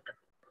DesignBuilder.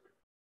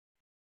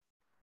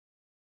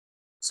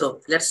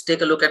 So let's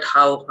take a look at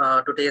how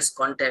today's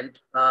content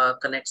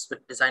connects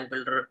with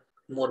DesignBuilder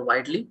more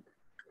widely.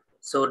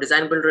 So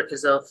DesignBuilder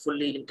is a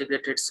fully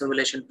integrated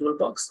simulation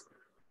toolbox.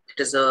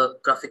 It is a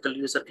graphical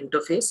user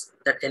interface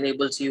that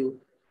enables you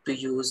to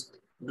use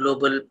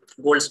global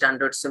gold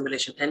standard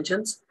simulation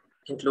engines,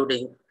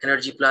 including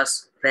Energy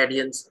Plus,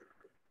 Radiance,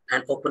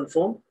 and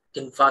OpenFOAM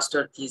in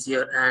faster,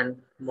 easier, and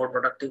more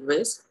productive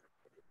ways.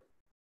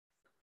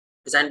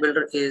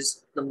 DesignBuilder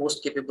is the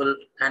most capable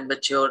and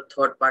mature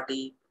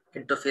third-party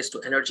interface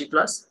to Energy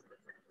Plus,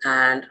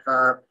 and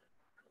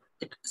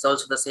it is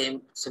also the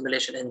same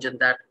simulation engine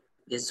that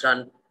is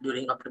run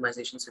during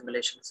optimization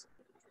simulations.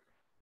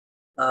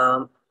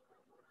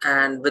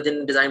 And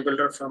within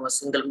DesignBuilder, from a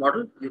single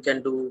model, you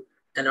can do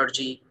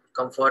energy,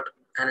 comfort,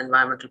 and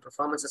environmental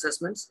performance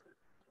assessments,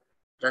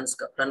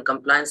 run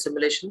compliance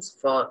simulations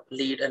for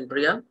LEED and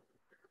BREEAM,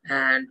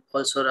 and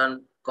also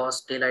run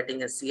cost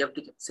daylighting and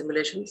CFD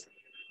simulations.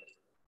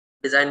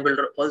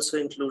 DesignBuilder also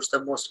includes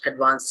the most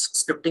advanced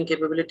scripting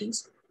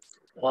capabilities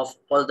of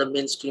all the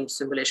mainstream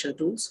simulation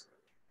tools.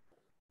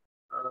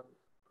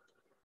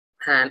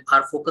 And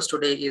our focus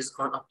today is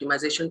on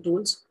optimization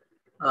tools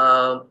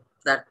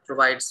that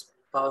provides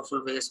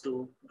powerful ways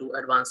to do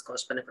advanced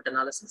cost benefit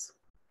analysis.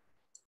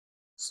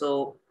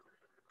 So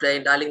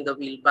dialing the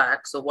wheel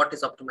back, so what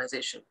is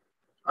optimization?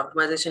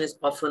 Optimization is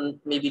often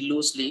maybe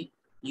loosely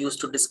used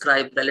to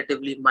describe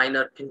relatively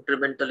minor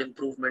incremental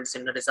improvements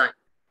in the design.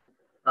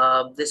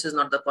 This is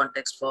not the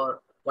context for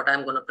what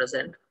I'm going to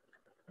present.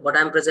 What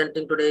I'm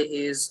presenting today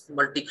is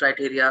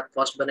multi-criteria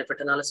cost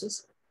benefit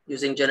analysis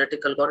using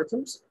genetic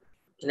algorithms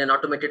in an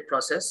automated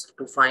process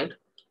to find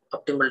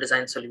optimal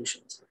design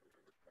solutions.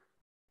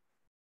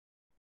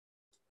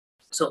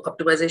 So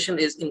optimization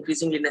is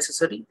increasingly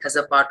necessary as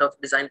a part of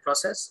design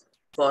process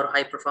for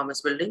high performance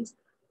buildings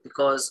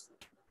because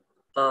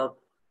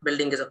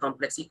building is a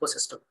complex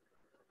ecosystem.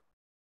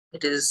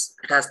 It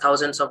has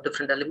thousands of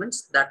different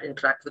elements that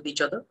interact with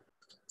each other,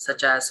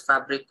 such as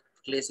fabric,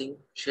 glazing,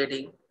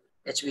 shading,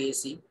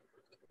 HVAC,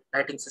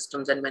 lighting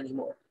systems, and many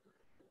more.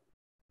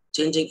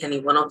 Changing any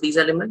one of these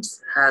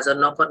elements has a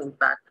knock-on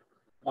impact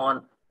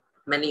on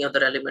many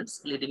other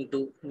elements, leading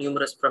to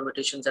numerous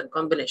permutations and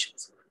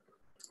combinations.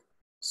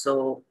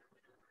 So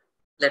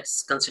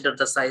let's consider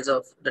the size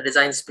of the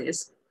design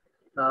space.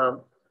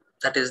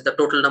 That is the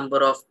total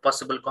number of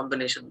possible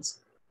combinations.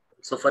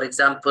 So for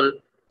example,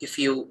 if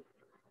you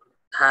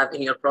have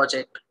in your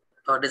project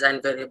a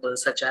design variable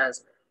such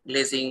as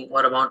glazing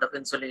or amount of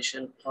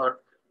insulation or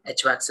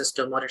HVAC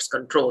system or its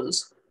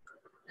controls,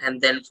 and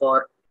then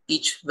for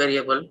each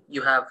variable,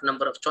 you have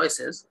number of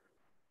choices.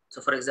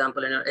 So for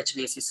example, in your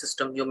HVAC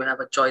system, you may have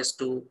a choice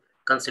to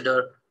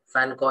consider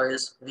fan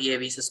coils,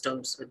 VAV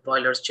systems with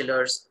boilers,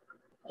 chillers,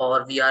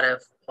 or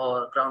VRF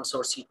or ground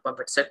source heat pump,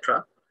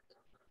 etc.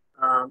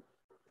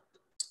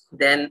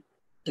 Then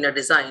in a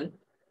design,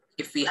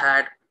 if we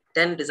had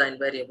 10 design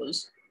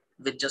variables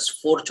with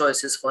just 4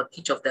 choices for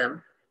each of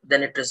them,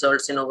 then it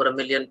results in over 1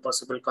 million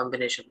possible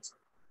combinations.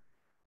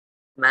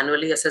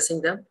 Manually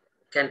assessing them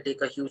can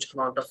take a huge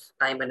amount of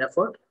time and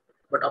effort,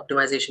 but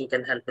optimization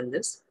can help in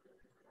this.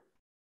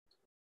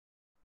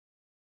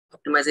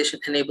 Optimization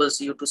enables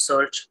you to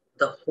search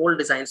the whole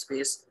design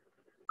space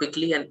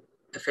quickly and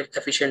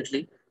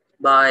efficiently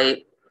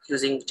by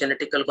using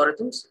genetic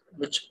algorithms,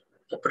 which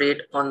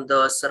operate on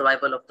the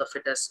survival of the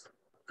fittest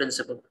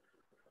principle.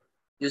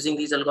 Using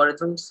these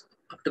algorithms,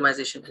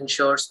 optimization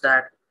ensures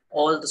that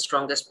all the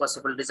strongest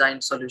possible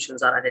design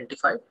solutions are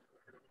identified.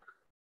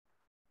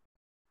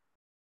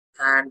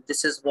 And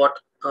this is what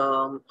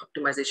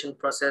optimization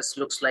process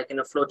looks like in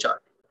a flowchart.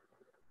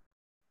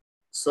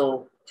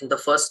 So in the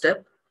first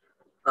step,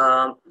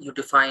 you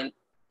define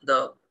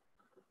the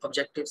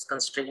objectives,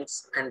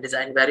 constraints, and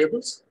design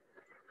variables.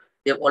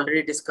 We have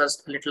already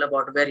discussed a little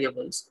about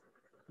variables,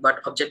 but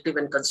objective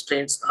and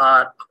constraints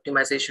are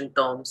optimization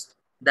terms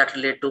that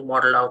relate to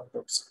model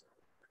outputs.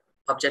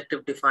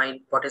 Objective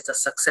define what is the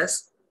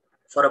success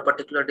for a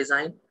particular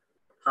design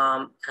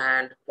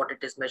and what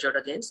it is measured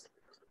against.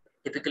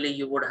 Typically,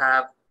 you would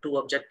have 2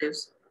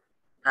 objectives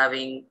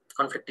having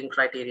conflicting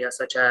criteria,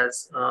 such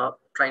as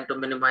trying to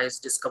minimize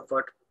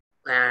discomfort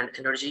and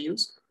energy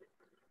use.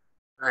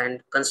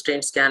 And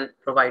constraints can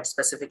provide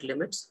specific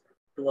limits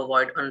to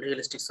avoid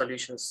unrealistic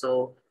solutions.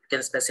 So you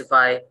can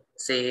specify,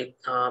 say,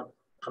 a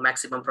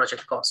maximum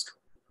project cost.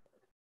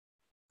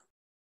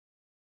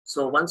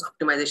 So once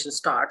optimization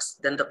starts,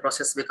 then the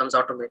process becomes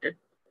automated.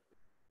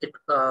 It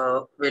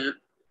will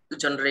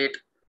generate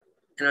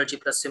energy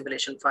plus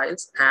simulation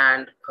files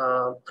and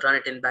run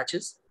it in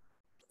batches.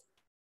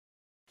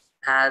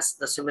 As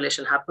the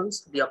simulation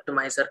happens, the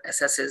optimizer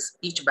assesses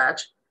each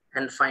batch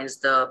and finds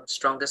the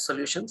strongest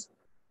solutions.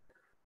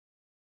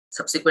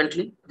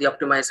 Subsequently, the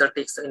optimizer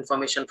takes the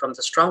information from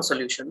the strong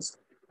solutions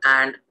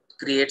and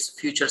creates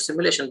future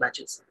simulation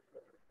batches.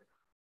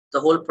 The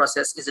whole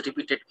process is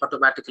repeated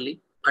automatically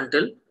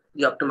until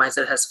the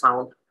optimizer has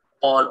found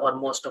all or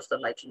most of the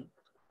likely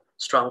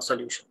strong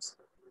solutions.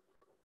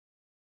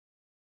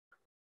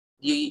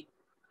 The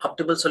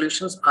optimal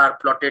solutions are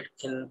plotted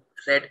in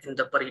red in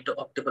the Pareto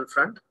optimal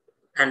front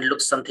and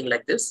looks something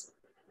like this.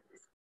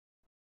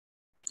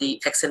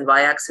 The X and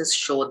Y axis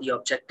show the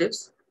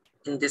objectives,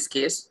 in this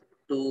case,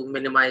 to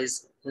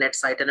minimize net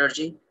site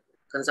energy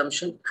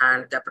consumption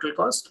and capital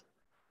cost.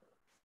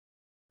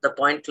 The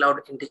point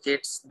cloud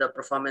indicates the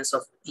performance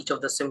of each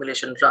of the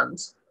simulation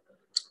runs,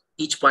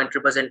 each point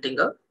representing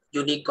a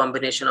unique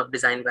combination of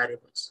design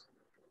variables.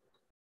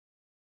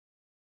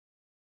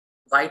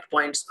 White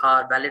points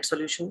are valid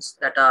solutions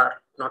that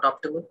are not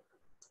optimal.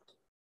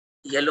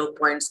 Yellow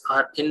points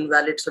are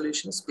invalid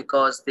solutions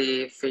because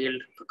they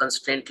failed a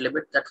constraint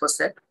limit that was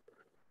set.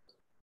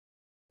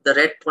 The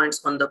red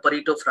points on the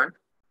Pareto front,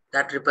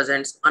 that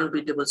represents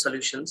unbeatable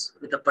solutions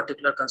with a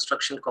particular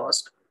construction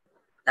cost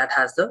that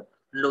has the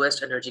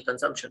lowest energy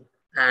consumption,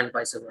 and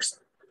vice versa.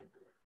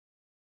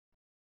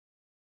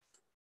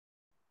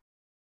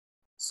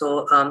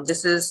 So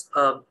this is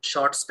a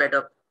short sped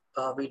up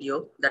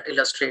video that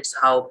illustrates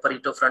how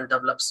Pareto front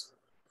develops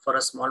for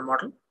a small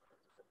model.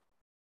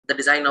 The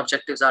design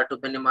objectives are to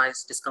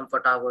minimize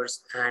discomfort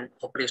hours and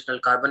operational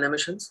carbon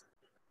emissions.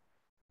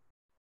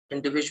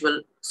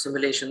 Individual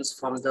simulations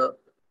from the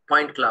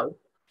point cloud,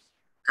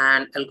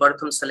 and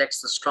algorithm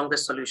selects the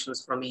strongest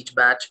solutions from each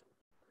batch,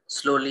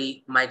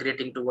 slowly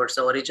migrating towards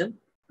the origin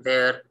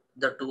where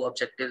the two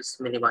objectives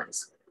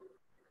minimize.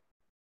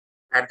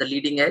 At the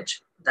leading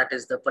edge, that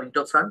is the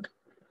Pareto front,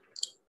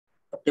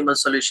 optimal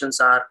solutions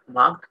are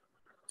marked.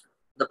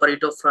 The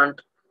Pareto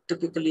front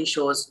typically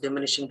shows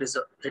diminishing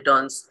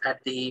returns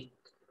at the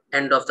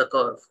end of the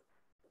curve.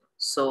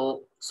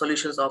 So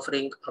solutions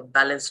offering a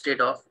balanced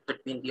trade-off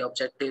between the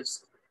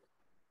objectives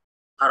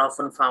are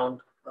often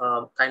found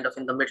kind of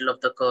in the middle of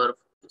the curve,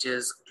 which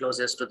is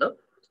closest to the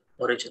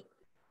origin.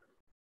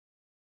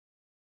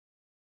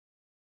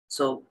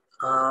 So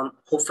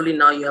hopefully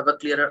now you have a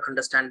clearer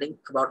understanding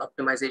about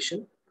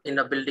optimization in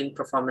a building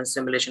performance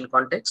simulation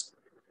context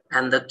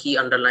and the key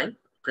underlying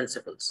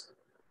principles.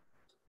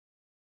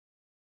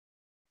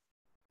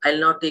 I'll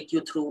now take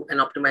you through an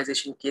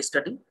optimization case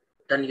study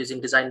done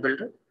using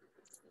DesignBuilder.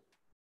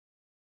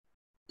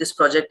 This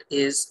project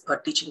is a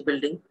teaching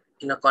building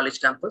in a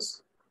college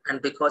campus,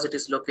 and because it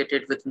is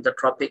located within the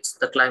tropics,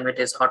 the climate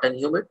is hot and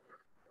humid.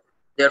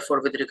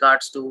 Therefore, with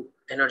regards to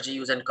energy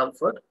use and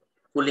comfort,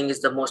 cooling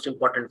is the most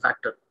important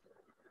factor.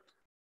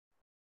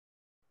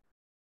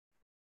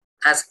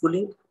 As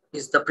cooling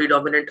is the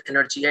predominant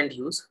energy end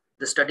use,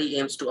 the study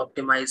aims to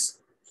optimize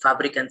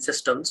fabric and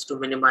systems to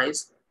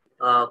minimize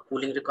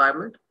cooling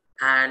requirement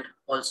and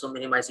also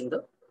minimizing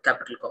the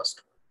capital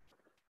cost.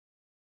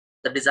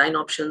 The design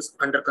options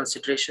under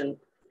consideration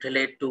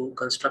relate to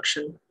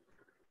construction,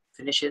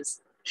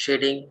 finishes,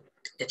 shading,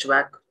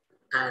 HVAC,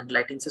 and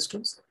lighting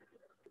systems.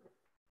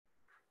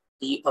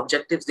 The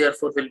objectives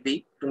therefore will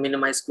be to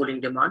minimize cooling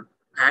demand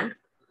and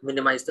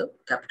minimize the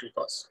capital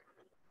cost.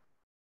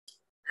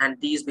 And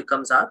these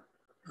becomes our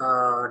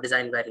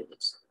design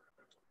variables.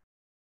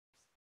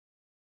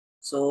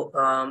 So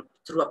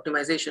through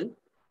optimization,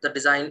 the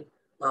design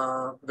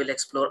will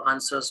explore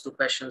answers to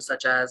questions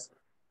such as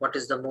what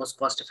is the most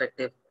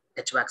cost-effective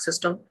HVAC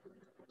system?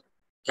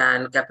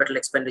 Can capital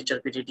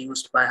expenditure be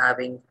reduced by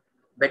having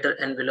better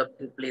envelope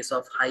in place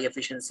of high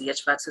efficiency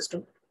HVAC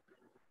system?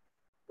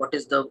 What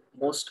is the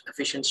most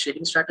efficient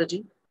shading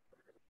strategy?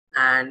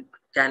 And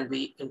can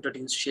we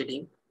introduce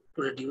shading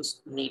to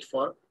reduce need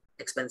for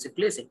expensive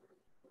glazing?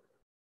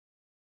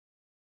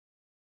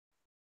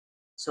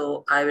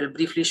 So I will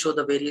briefly show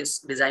the various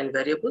design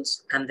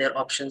variables and their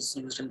options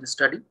used in the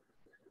study.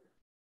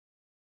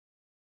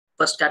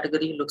 First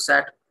category looks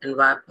at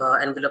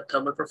envelope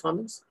thermal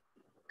performance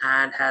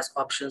and has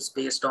options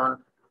based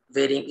on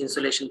varying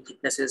insulation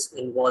thicknesses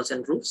in walls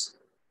and roofs.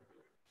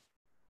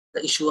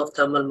 The issue of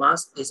thermal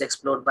mass is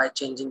explored by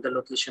changing the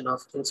location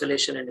of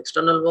insulation in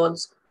external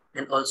walls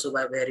and also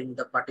by varying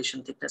the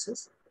partition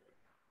thicknesses.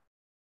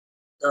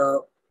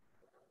 The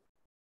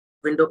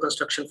window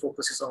construction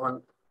focuses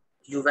on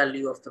U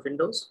value of the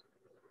windows.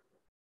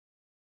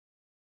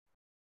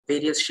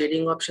 Various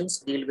shading options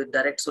deal with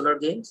direct solar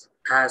gains,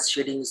 as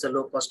shading is a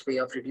low-cost way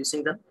of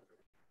reducing them.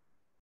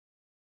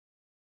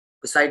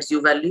 Besides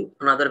U value,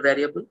 another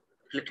variable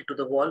related to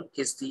the wall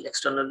is the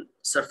external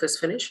surface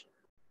finish,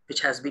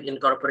 which has been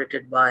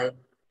incorporated by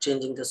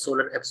changing the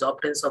solar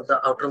absorbance of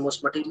the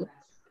outermost material.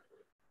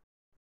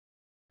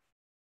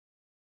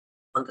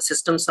 On the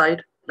system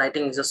side,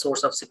 lighting is a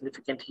source of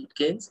significant heat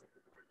gains,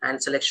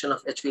 and selection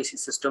of HVAC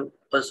system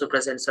also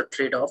presents a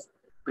trade-off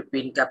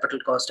between capital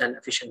cost and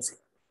efficiency.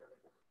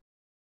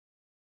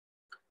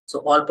 So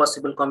all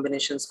possible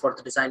combinations for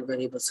the design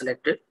variable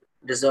selected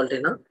result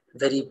in a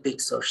very big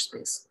search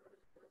space.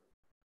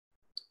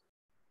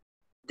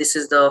 This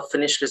is the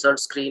finished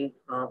result screen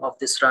of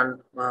this run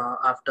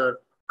after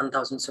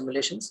 1,000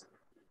 simulations.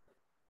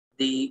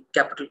 The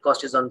capital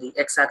cost is on the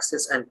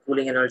x-axis and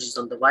cooling energy is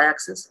on the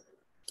y-axis.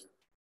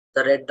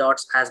 The red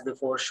dots, as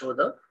before, show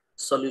the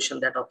solution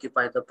that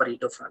occupy the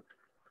Pareto front.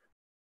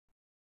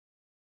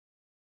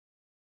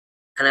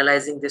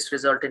 Analyzing this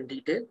result in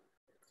detail,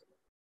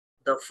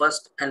 the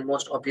first and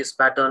most obvious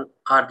pattern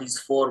are these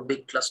 4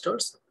 big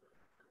clusters.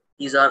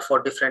 These are for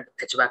different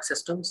HVAC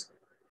systems.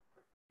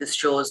 This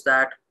shows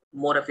that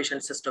more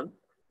efficient system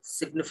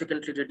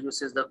significantly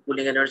reduces the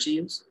cooling energy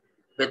use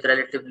with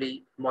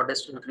relatively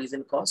modest increase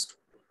in cost.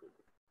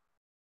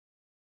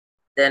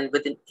 Then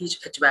within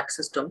each HVAC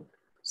system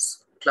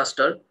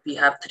cluster, we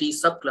have 3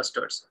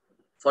 subclusters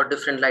for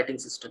different lighting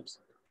systems.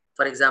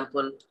 For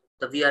example,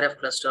 the VRF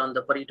cluster on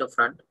the Pareto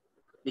front,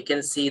 we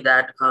can see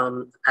that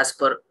as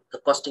per the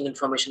costing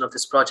information of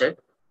this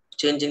project,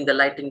 changing the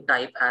lighting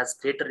type has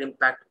greater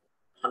impact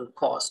on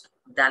cost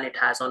than it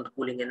has on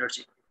cooling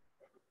energy.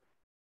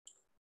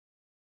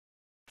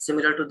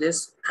 Similar to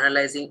this,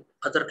 analyzing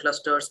other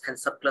clusters and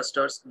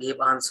subclusters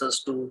gave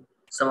answers to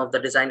some of the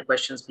design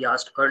questions we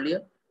asked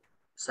earlier,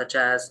 such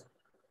as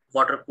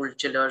water-cooled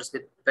chillers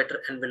with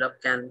better envelope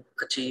can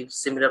achieve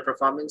similar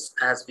performance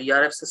as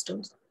VRF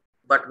systems,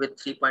 but with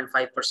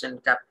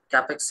 3.5%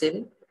 capex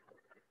saving.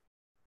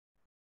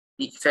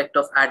 The effect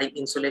of adding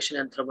insulation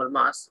and thermal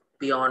mass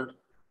beyond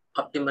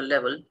optimal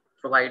level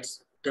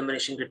provides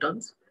diminishing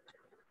returns.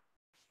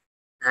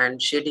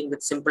 And shading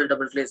with simple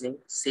double glazing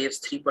saves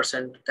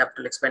 3%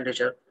 capital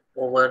expenditure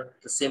over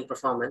the same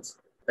performance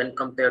when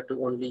compared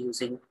to only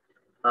using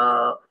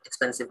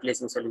expensive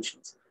glazing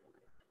solutions.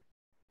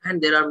 And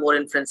there are more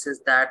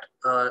inferences that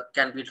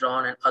can be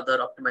drawn and other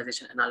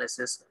optimization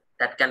analysis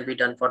that can be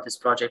done for this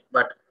project,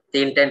 but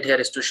the intent here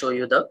is to show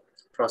you the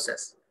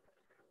process.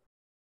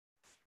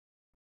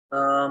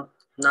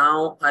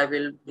 Now I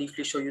will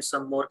briefly show you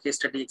some more case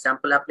study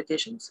example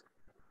applications.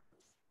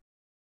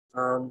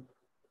 I'll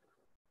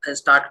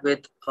start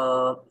with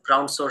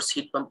ground source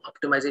heat pump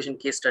optimization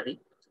case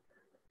study.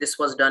 This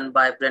was done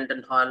by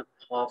Brendan Hall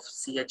of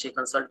CHA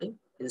Consulting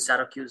in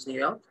Syracuse, New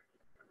York.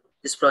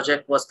 This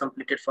project was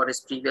completed for his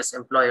previous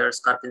employer,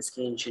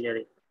 Karpinski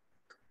Engineering.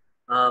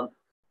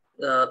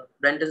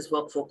 Brendan's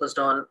work focused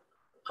on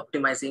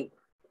optimizing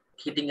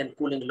heating and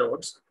cooling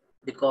loads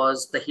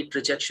because the heat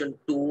rejection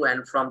to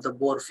and from the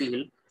bore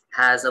field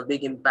has a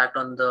big impact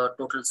on the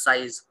total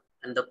size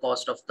and the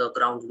cost of the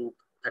ground loop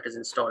that is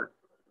installed.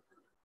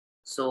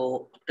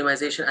 So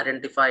optimization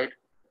identified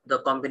the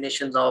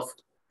combinations of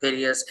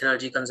various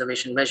energy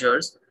conservation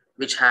measures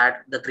which had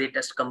the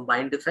greatest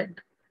combined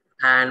effect,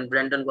 and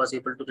Brendan was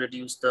able to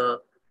reduce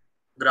the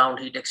ground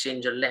heat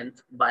exchanger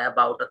length by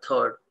about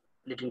 1/3,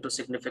 leading to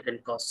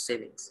significant cost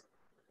savings.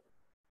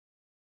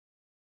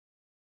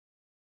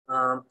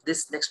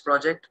 This next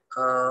project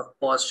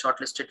was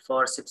shortlisted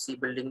for SIPSI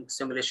Building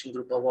Simulation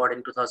Group Award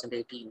in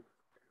 2018.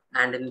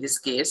 And in this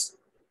case,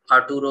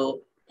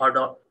 Arturo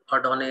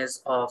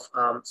Ordonez of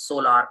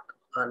Solarc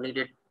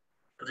needed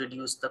to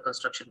reduce the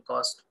construction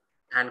cost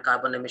and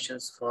carbon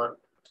emissions for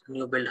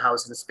new build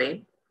house in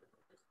Spain.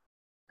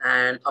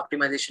 And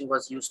optimization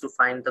was used to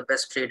find the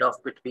best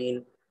trade-off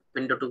between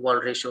window to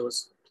wall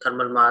ratios,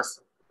 thermal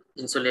mass,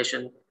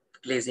 insulation,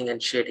 glazing,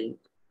 and shading.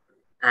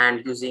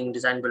 And using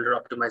DesignBuilder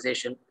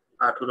optimization,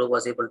 Arturo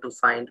was able to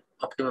find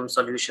optimum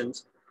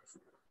solutions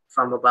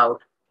from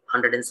about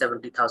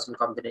 170,000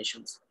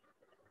 combinations.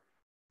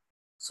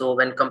 So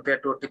when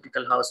compared to a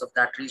typical house of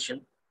that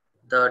region,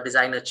 the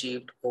design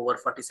achieved over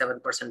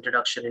 47%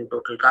 reduction in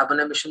total carbon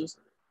emissions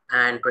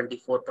and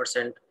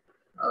 24%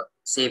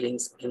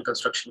 savings in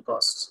construction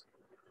costs.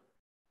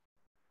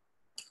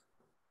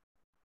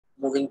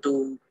 Moving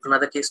to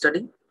another case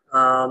study.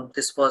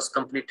 This was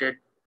completed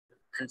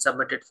and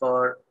submitted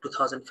for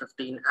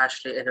 2015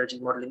 ASHRAE Energy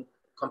Modeling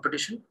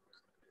Competition.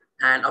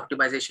 And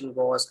optimization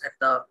was at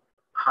the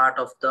heart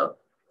of the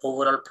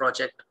overall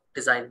project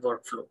design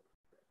workflow.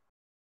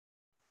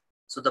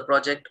 So the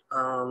project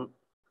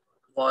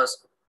was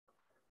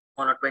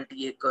on a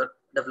 20-acre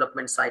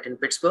development site in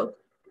Pittsburgh.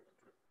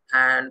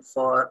 And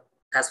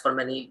as for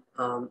many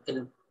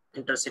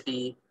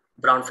intercity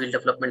brownfield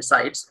development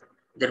sites,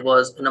 there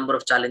was a number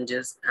of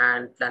challenges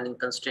and planning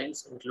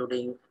constraints,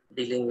 including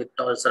dealing with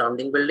tall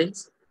surrounding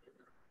buildings.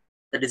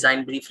 The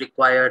design brief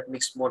required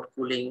mixed mode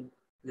cooling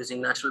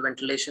using natural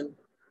ventilation,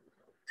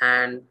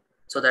 and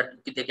so that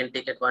they can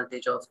take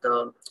advantage of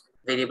the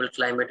variable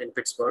climate in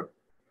Pittsburgh.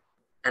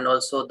 And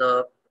also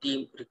the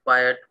team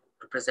required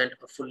to present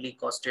a fully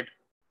costed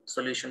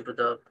solution to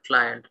the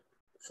client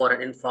for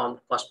an informed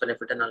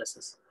cost-benefit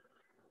analysis.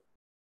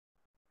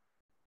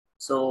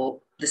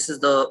 So this is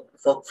the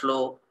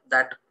workflow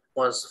that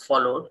was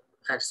followed.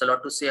 There's a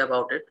lot to say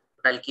about it,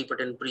 but I'll keep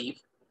it in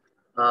brief.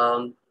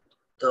 The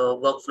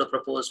workflow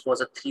proposed was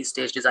a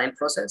 3-stage design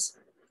process.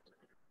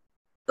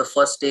 The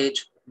first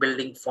stage,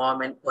 building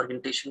form and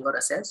orientation were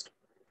assessed.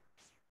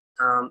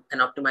 An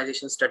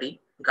optimization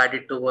study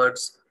guided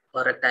towards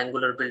a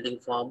rectangular building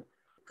form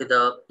with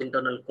an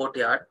internal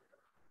courtyard,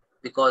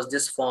 because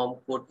this form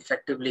could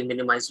effectively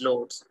minimize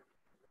loads,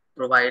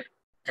 provide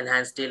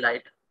enhanced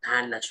daylight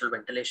and natural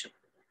ventilation.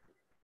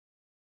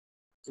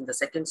 In the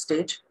second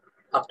stage,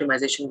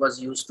 optimization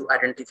was used to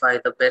identify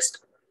the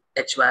best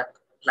HVAC,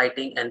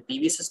 lighting, and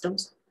PV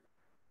systems.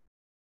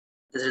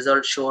 The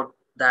result showed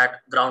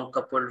that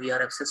ground-coupled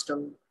VRF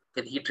system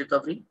with heat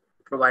recovery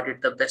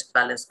provided the best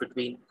balance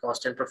between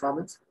cost and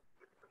performance.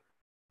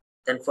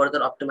 Then further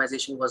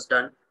optimization was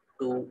done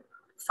to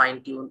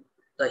fine-tune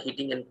the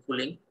heating and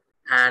cooling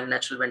and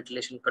natural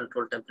ventilation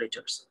control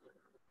temperatures.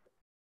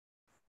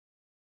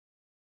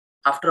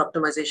 After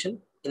optimization,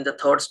 in the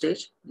third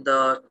stage,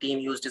 the team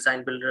used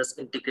DesignBuilder's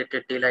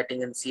integrated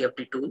daylighting and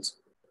CFD tools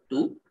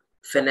to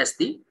finesse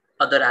the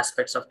other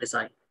aspects of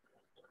design.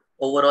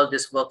 Overall,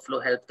 this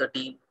workflow helped the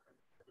team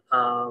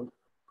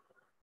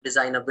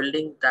design a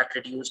building that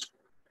reduced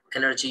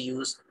energy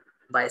use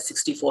by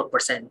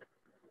 64%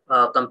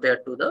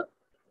 compared to the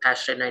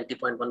ASHRAE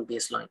 90.1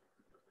 baseline.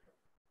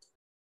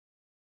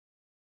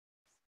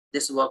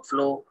 This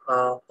workflow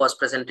was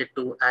presented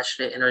to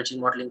ASHRAE Energy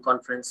Modeling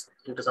Conference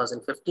in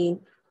 2015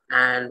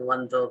 and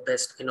won the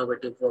Best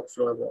Innovative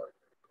Workflow Award.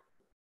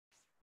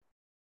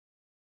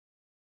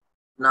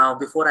 Now,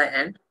 before I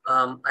end,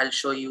 I'll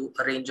show you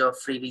a range of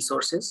free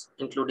resources,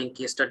 including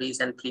case studies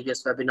and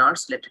previous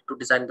webinars related to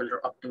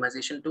DesignBuilder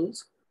optimization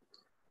tools.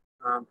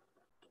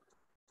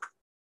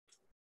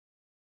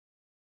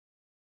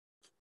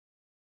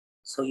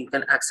 So you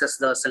can access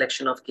the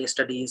selection of case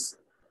studies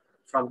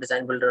from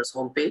DesignBuilder's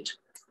homepage.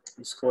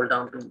 You scroll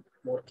down to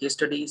more case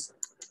studies,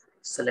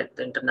 select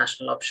the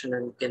international option,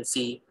 and you can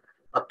see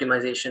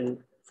optimization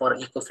for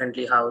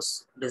eco-friendly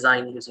house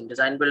design using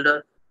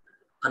DesignBuilder.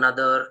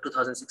 Another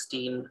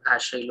 2016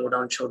 ASHRAE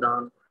Lowdown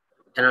Showdown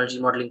energy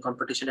modeling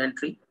competition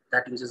entry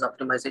that uses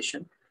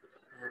optimization.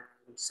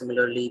 And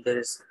similarly, there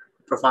is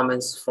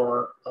performance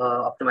for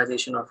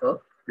optimization of a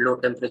low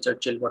temperature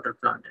chill water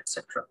plant,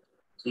 etc.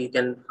 So you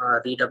can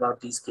read about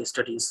these case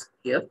studies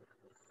here.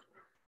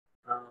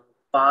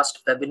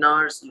 Past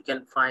webinars you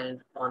can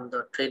find on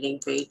the training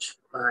page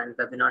and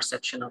webinar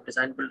section of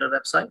DesignBuilder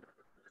website.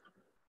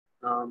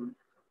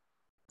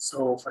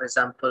 So for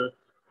example,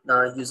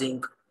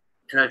 using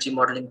energy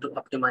modeling to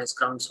optimize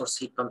ground source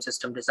heat pump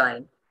system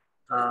design.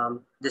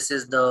 This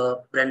is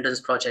the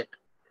Brendan's project.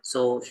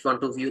 So if you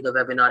want to view the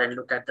webinar and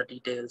look at the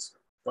details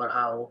for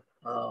how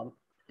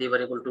they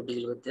were able to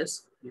deal with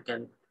this, you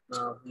can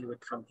view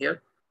it from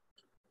here.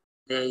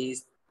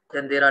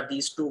 Then there are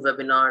these two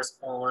webinars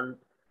on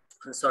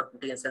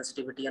uncertainty and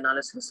sensitivity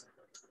analysis,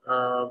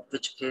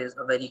 which is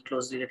a very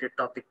closely related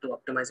topic to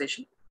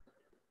optimization.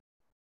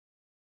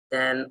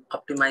 Then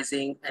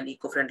optimizing an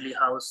eco-friendly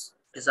house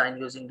design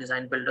using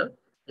DesignBuilder.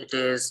 It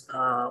is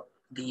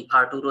the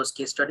Arturo's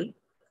case study.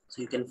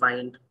 So you can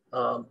find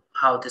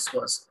how this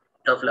was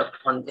developed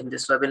in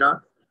this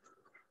webinar.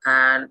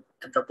 And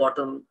at the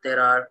bottom, there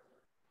are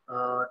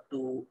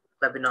two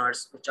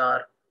webinars which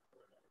are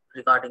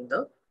regarding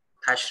the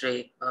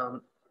ASHRAE,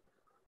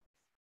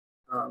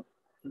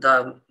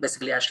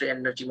 basically ASHRAE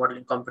energy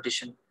modeling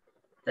competition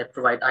that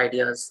provide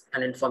ideas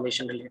and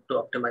information related to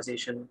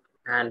optimization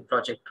and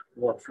project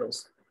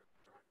workflows.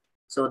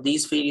 So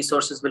these free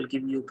resources will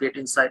give you great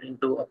insight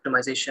into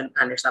optimization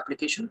and its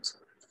applications.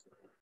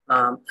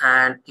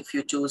 And if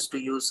you choose to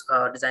use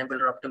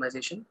DesignBuilder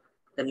optimization,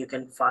 then you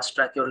can fast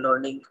track your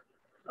learning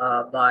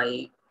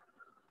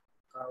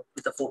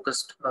with a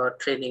focused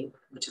training,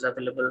 which is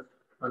available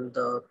on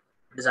the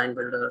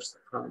DesignBuilder's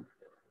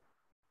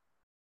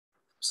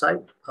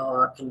site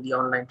in the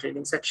online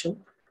training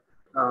section.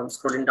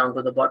 Scrolling down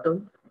to the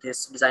bottom,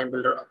 this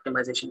DesignBuilder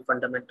optimization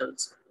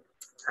fundamentals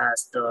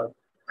has the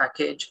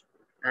package,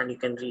 and you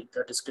can read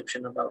the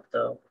description about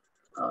the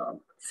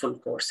full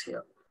course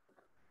here.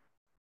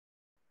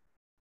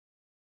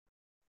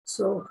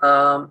 So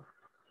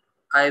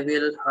I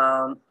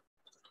will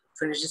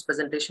finish this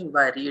presentation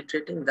by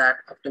reiterating that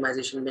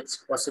optimization makes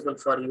it possible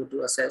for you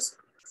to assess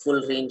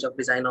full range of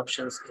design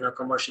options in a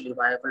commercially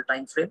viable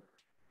time frame,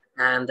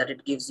 and that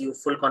it gives you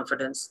full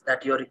confidence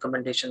that your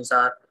recommendations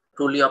are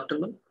truly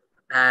optimal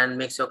and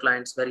makes your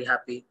clients very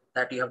happy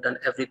that you have done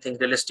everything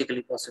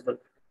realistically possible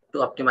to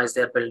optimize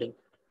their building.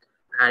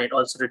 And it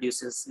also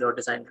reduces your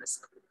design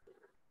risk.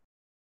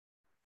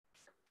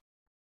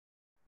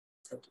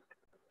 Thank you.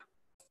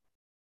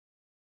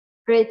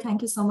 Great,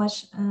 thank you so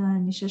much,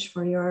 Nishesh,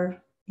 for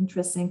your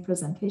interesting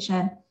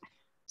presentation.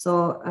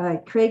 So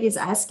Craig is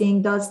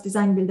asking, does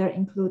DesignBuilder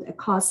include a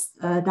cost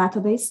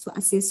database to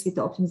assist with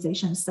the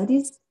optimization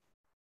studies?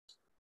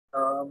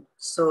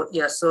 So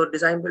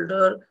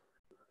DesignBuilder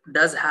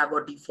does have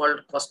a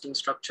default costing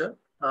structure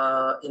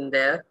in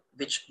there,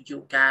 which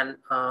you can,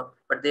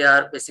 but they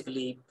are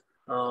basically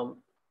the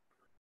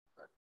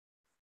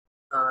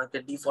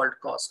default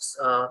costs.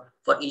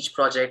 For each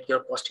project,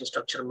 your costing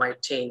structure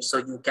might change. So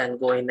you can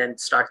go in and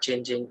start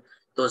changing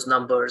those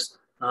numbers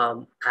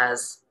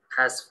as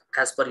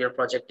per your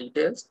project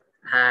details.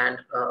 And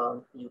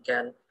you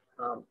can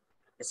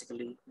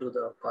basically do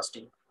the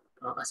costing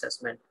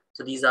assessment.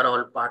 So these are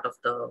all part of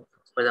the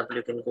For example,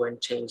 you can go and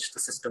change the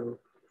system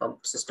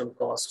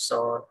costs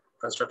or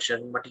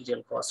construction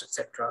material costs,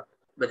 etc.,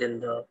 within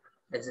the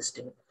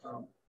existing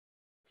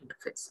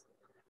interface.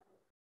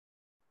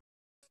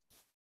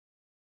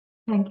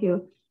 Thank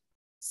you.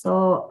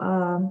 So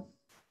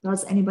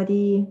does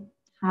anybody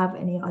have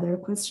any other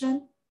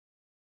question?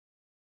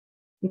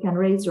 You can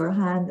raise your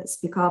hand,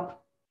 speak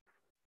up.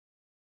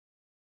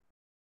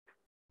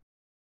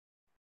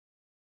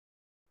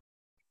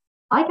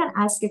 I can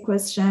ask a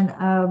question,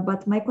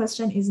 but my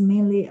question is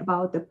mainly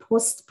about the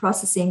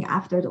post-processing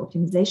after the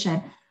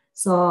optimization.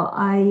 So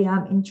I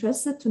am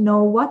interested to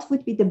know what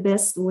would be the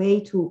best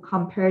way to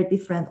compare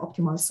different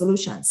optimal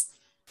solutions.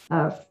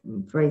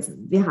 For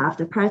example, we have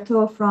the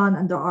Pareto front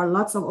and there are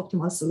lots of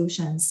optimal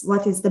solutions.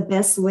 What is the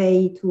best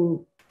way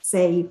to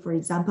say, for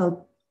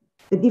example,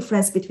 the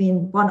difference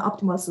between one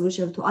optimal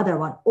solution to other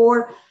one?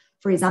 Or,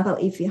 for example,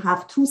 if you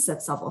have two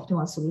sets of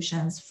optimal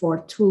solutions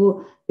for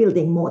two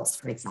building modes,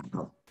 for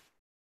example.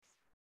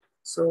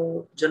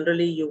 So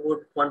generally you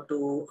would want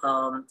to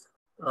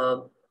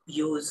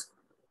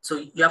so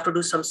you have to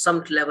do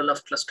some level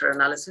of cluster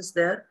analysis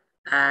there.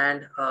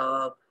 And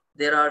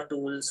there are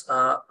tools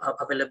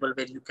available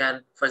where you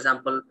can, for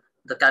example,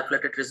 the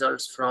calculated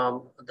results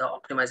from the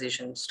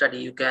optimization study,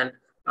 you can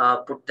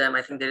put them.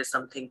 I think there is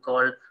something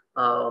called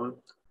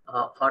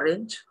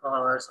Orange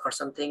or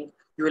something.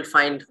 You will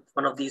find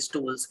one of these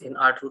tools in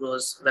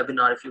Arturo's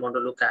webinar if you want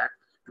to look at,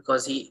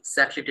 because he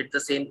exactly did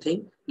the same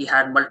thing. He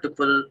had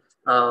multiple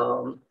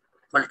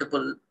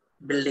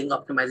building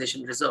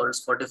optimization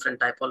results for different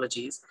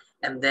typologies.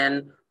 And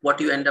then what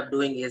you end up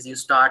doing is you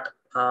start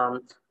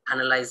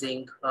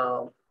analyzing,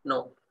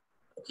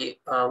 we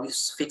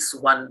fix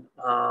one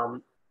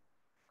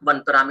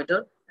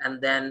parameter,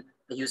 and then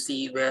you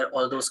see where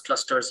all those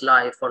clusters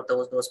lie for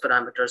those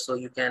parameters. So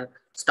you can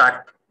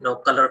start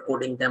color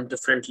coding them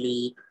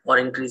differently or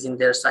increasing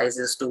their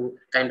sizes to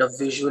kind of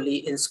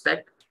visually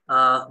inspect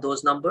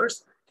those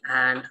numbers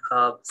and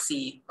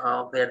see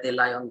where they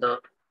lie on the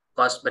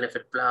cost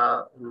benefit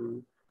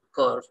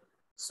curve.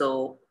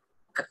 So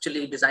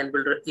actually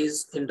DesignBuilder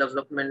is in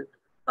development.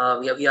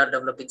 We are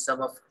developing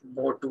some of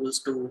more tools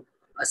to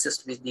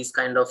assist with these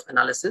kind of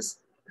analysis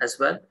as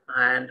well,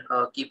 and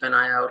keep an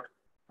eye out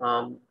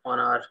on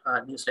our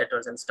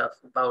newsletters and stuff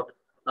about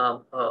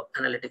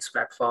analytics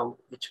platform,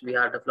 which we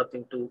are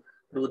developing to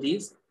do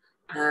these.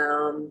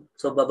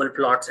 So bubble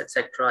plots,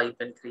 etc. you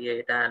can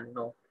create, and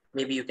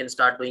maybe you can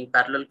start doing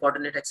parallel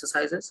coordinate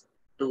exercises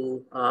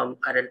to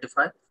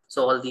identify.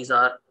 So all these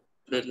are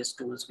various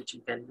tools which you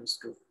can use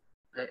to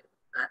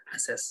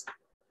assess.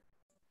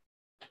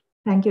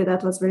 Thank you.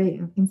 That was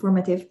very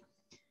informative.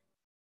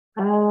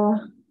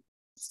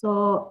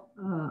 So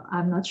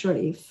I'm not sure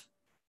if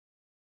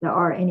there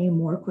are any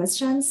more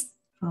questions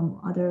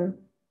from other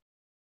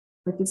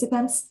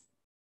participants.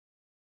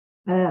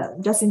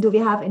 Justin, do we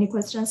have any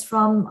questions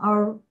from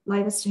our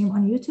live stream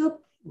on YouTube?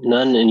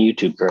 None in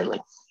YouTube currently.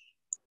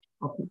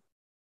 Okay.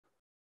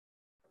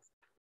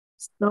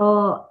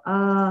 So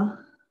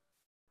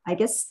I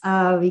guess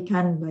we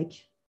can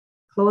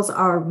close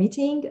our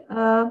meeting.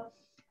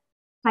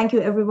 Thank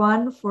you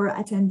everyone for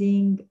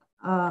attending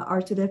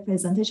our today's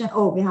presentation.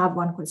 Oh, we have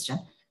one question.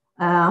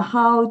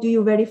 How do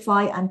you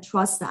verify and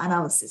trust the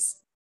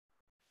analysis?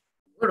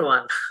 Good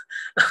one.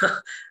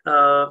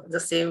 The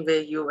same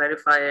way you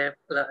verify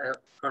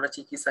on a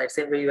cheeky side,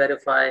 same way you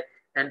verify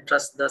and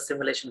trust the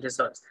simulation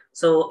results.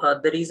 So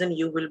the reason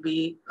you will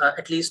be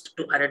at least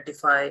to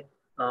identify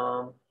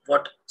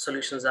what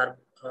solutions are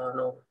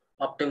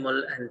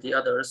optimal and the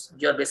others,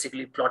 you're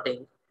basically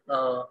plotting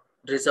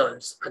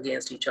results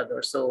against each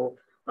other. So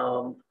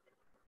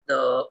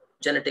the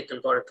genetic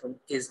algorithm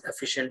is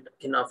efficient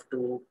enough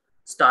to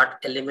start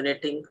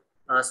eliminating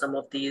some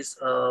of these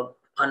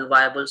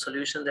unviable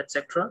solutions,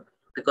 etc.,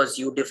 because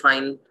you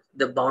define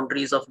the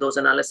boundaries of those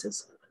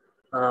analysis.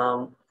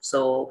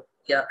 So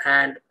yeah,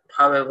 and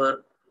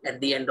however, at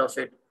the end of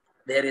it,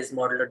 there is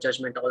modeler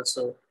judgment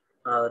also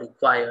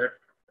required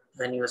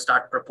when you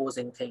start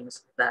proposing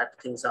things, that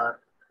things are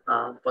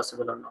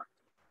possible or not.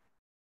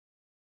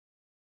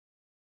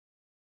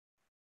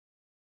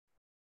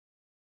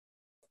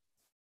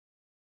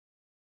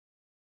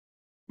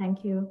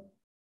 Thank you.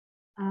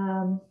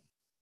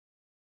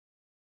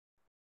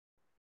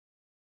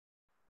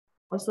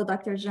 Also,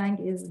 Dr. Zhang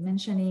is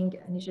mentioning,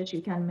 Nishesh,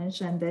 you can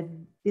mention the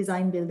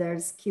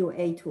DesignBuilder's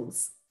QA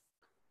tools.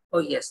 Oh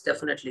yes,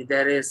 definitely.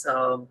 There is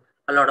a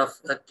lot of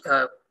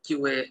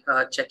QA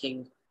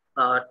checking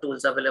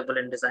tools available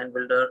in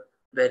DesignBuilder,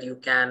 where you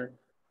can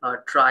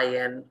try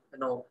and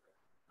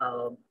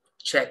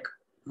check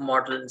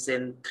models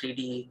in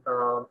 3D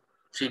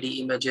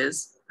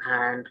images,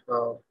 and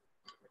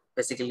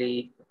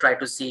basically try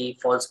to see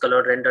false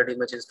color rendered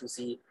images to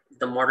see if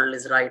the model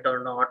is right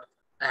or not.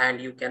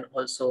 And you can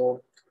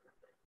also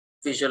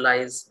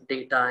visualize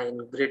data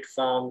in grid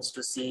forms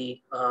to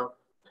see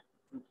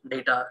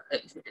data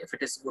if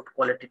it is good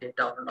quality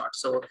data or not.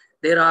 So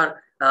there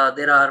are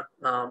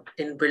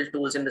inbuilt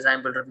tools in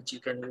DesignBuilder which you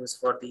can use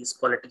for these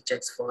quality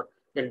checks for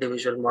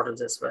individual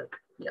models as well.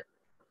 Yeah.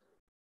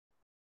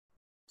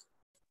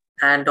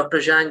 And Dr.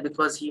 Zhang,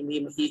 because he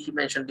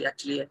mentioned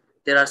actually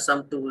there are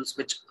some tools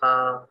which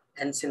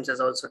NSIMS has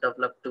also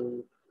developed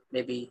to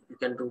maybe you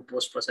can do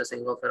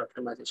post-processing of your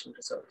optimization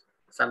results,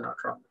 if I'm not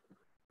wrong,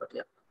 but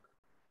yeah.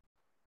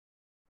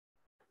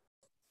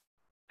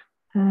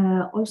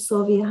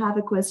 Also, we have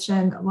a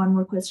question, one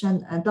more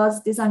question.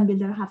 Does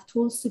DesignBuilder have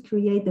tools to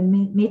create the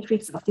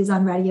matrix of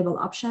design variable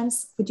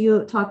options? Could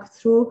you talk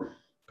through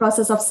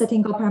process of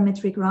setting up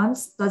parametric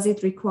runs? Does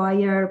it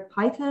require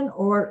Python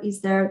or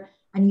is there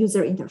an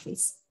user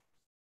interface?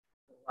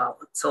 Wow.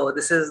 So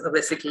this is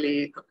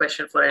basically a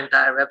question for an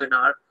entire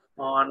webinar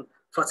on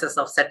process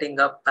of setting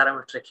up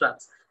parametric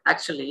runs.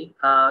 Actually,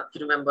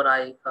 you remember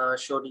I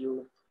showed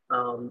you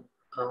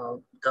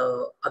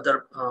the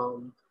other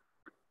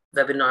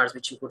webinars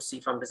which you could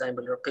see from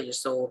DesignBuilder page.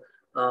 So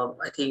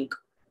I think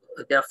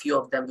there are a few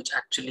of them which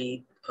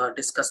actually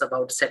discuss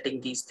about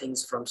setting these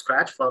things from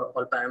scratch for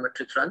all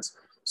parametric runs.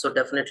 So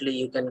definitely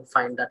you can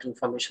find that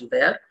information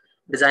there.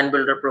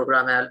 DesignBuilder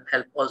program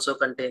help also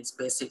contains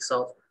basics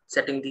of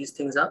setting these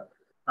things up.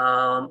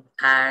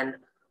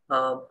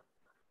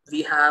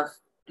 We have,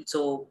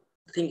 so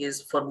the thing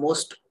is for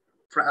most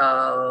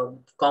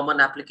common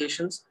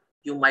applications,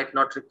 you might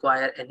not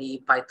require any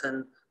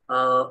Python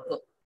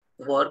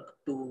work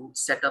to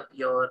set up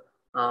your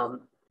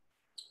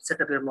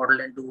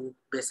model and do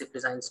basic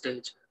design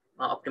stage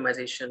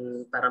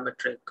optimization,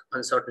 parametric,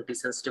 uncertainty,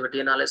 sensitivity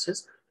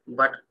analysis.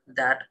 But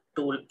that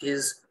tool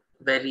is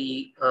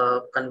very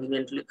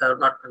conveniently,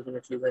 not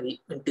conveniently,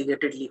 very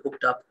integratedly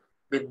hooked up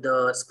with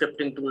the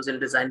scripting tools in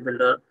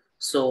DesignBuilder.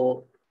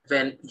 So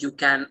when you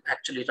can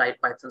actually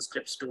write Python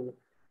scripts to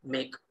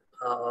make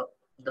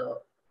the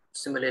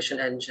simulation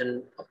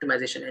engine,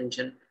 optimization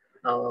engine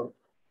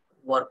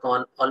work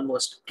on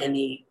almost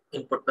any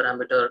input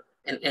parameter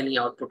and any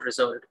output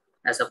result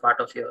as a part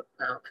of your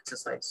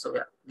exercise. So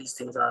yeah, these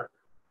things are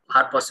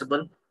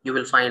possible. You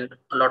will find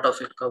a lot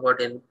of it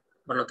covered in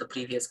one of the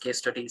previous case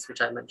studies,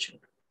 which I mentioned.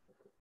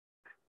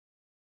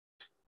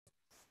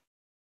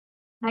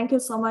 Thank you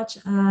so much,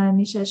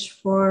 Nishesh,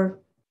 for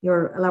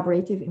your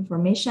elaborative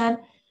information.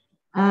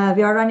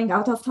 We are running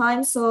out of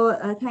time,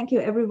 so thank you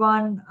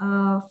everyone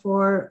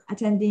for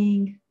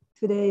attending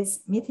today's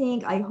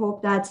meeting. I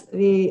hope that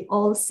we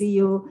all see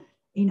you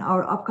in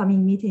our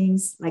upcoming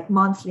meetings, like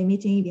monthly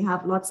meeting. We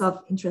have lots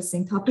of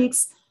interesting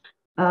topics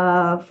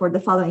for the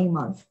following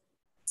month.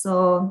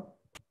 So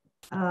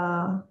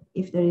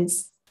if there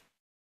is,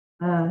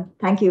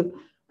 thank you.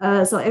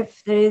 So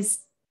if there is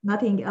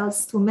nothing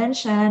else to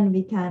mention,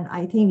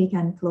 I think we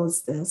can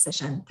close the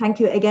session. Thank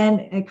you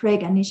again,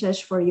 Craig and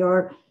Nishesh, for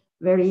your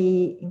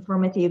very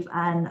informative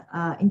and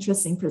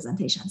interesting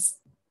presentations.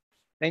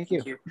 Thank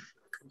you.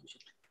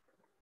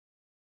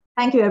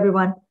 Thank you,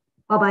 everyone.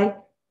 Bye-bye.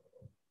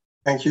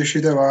 Thank you,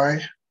 Shida.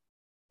 Bye.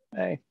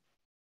 Bye.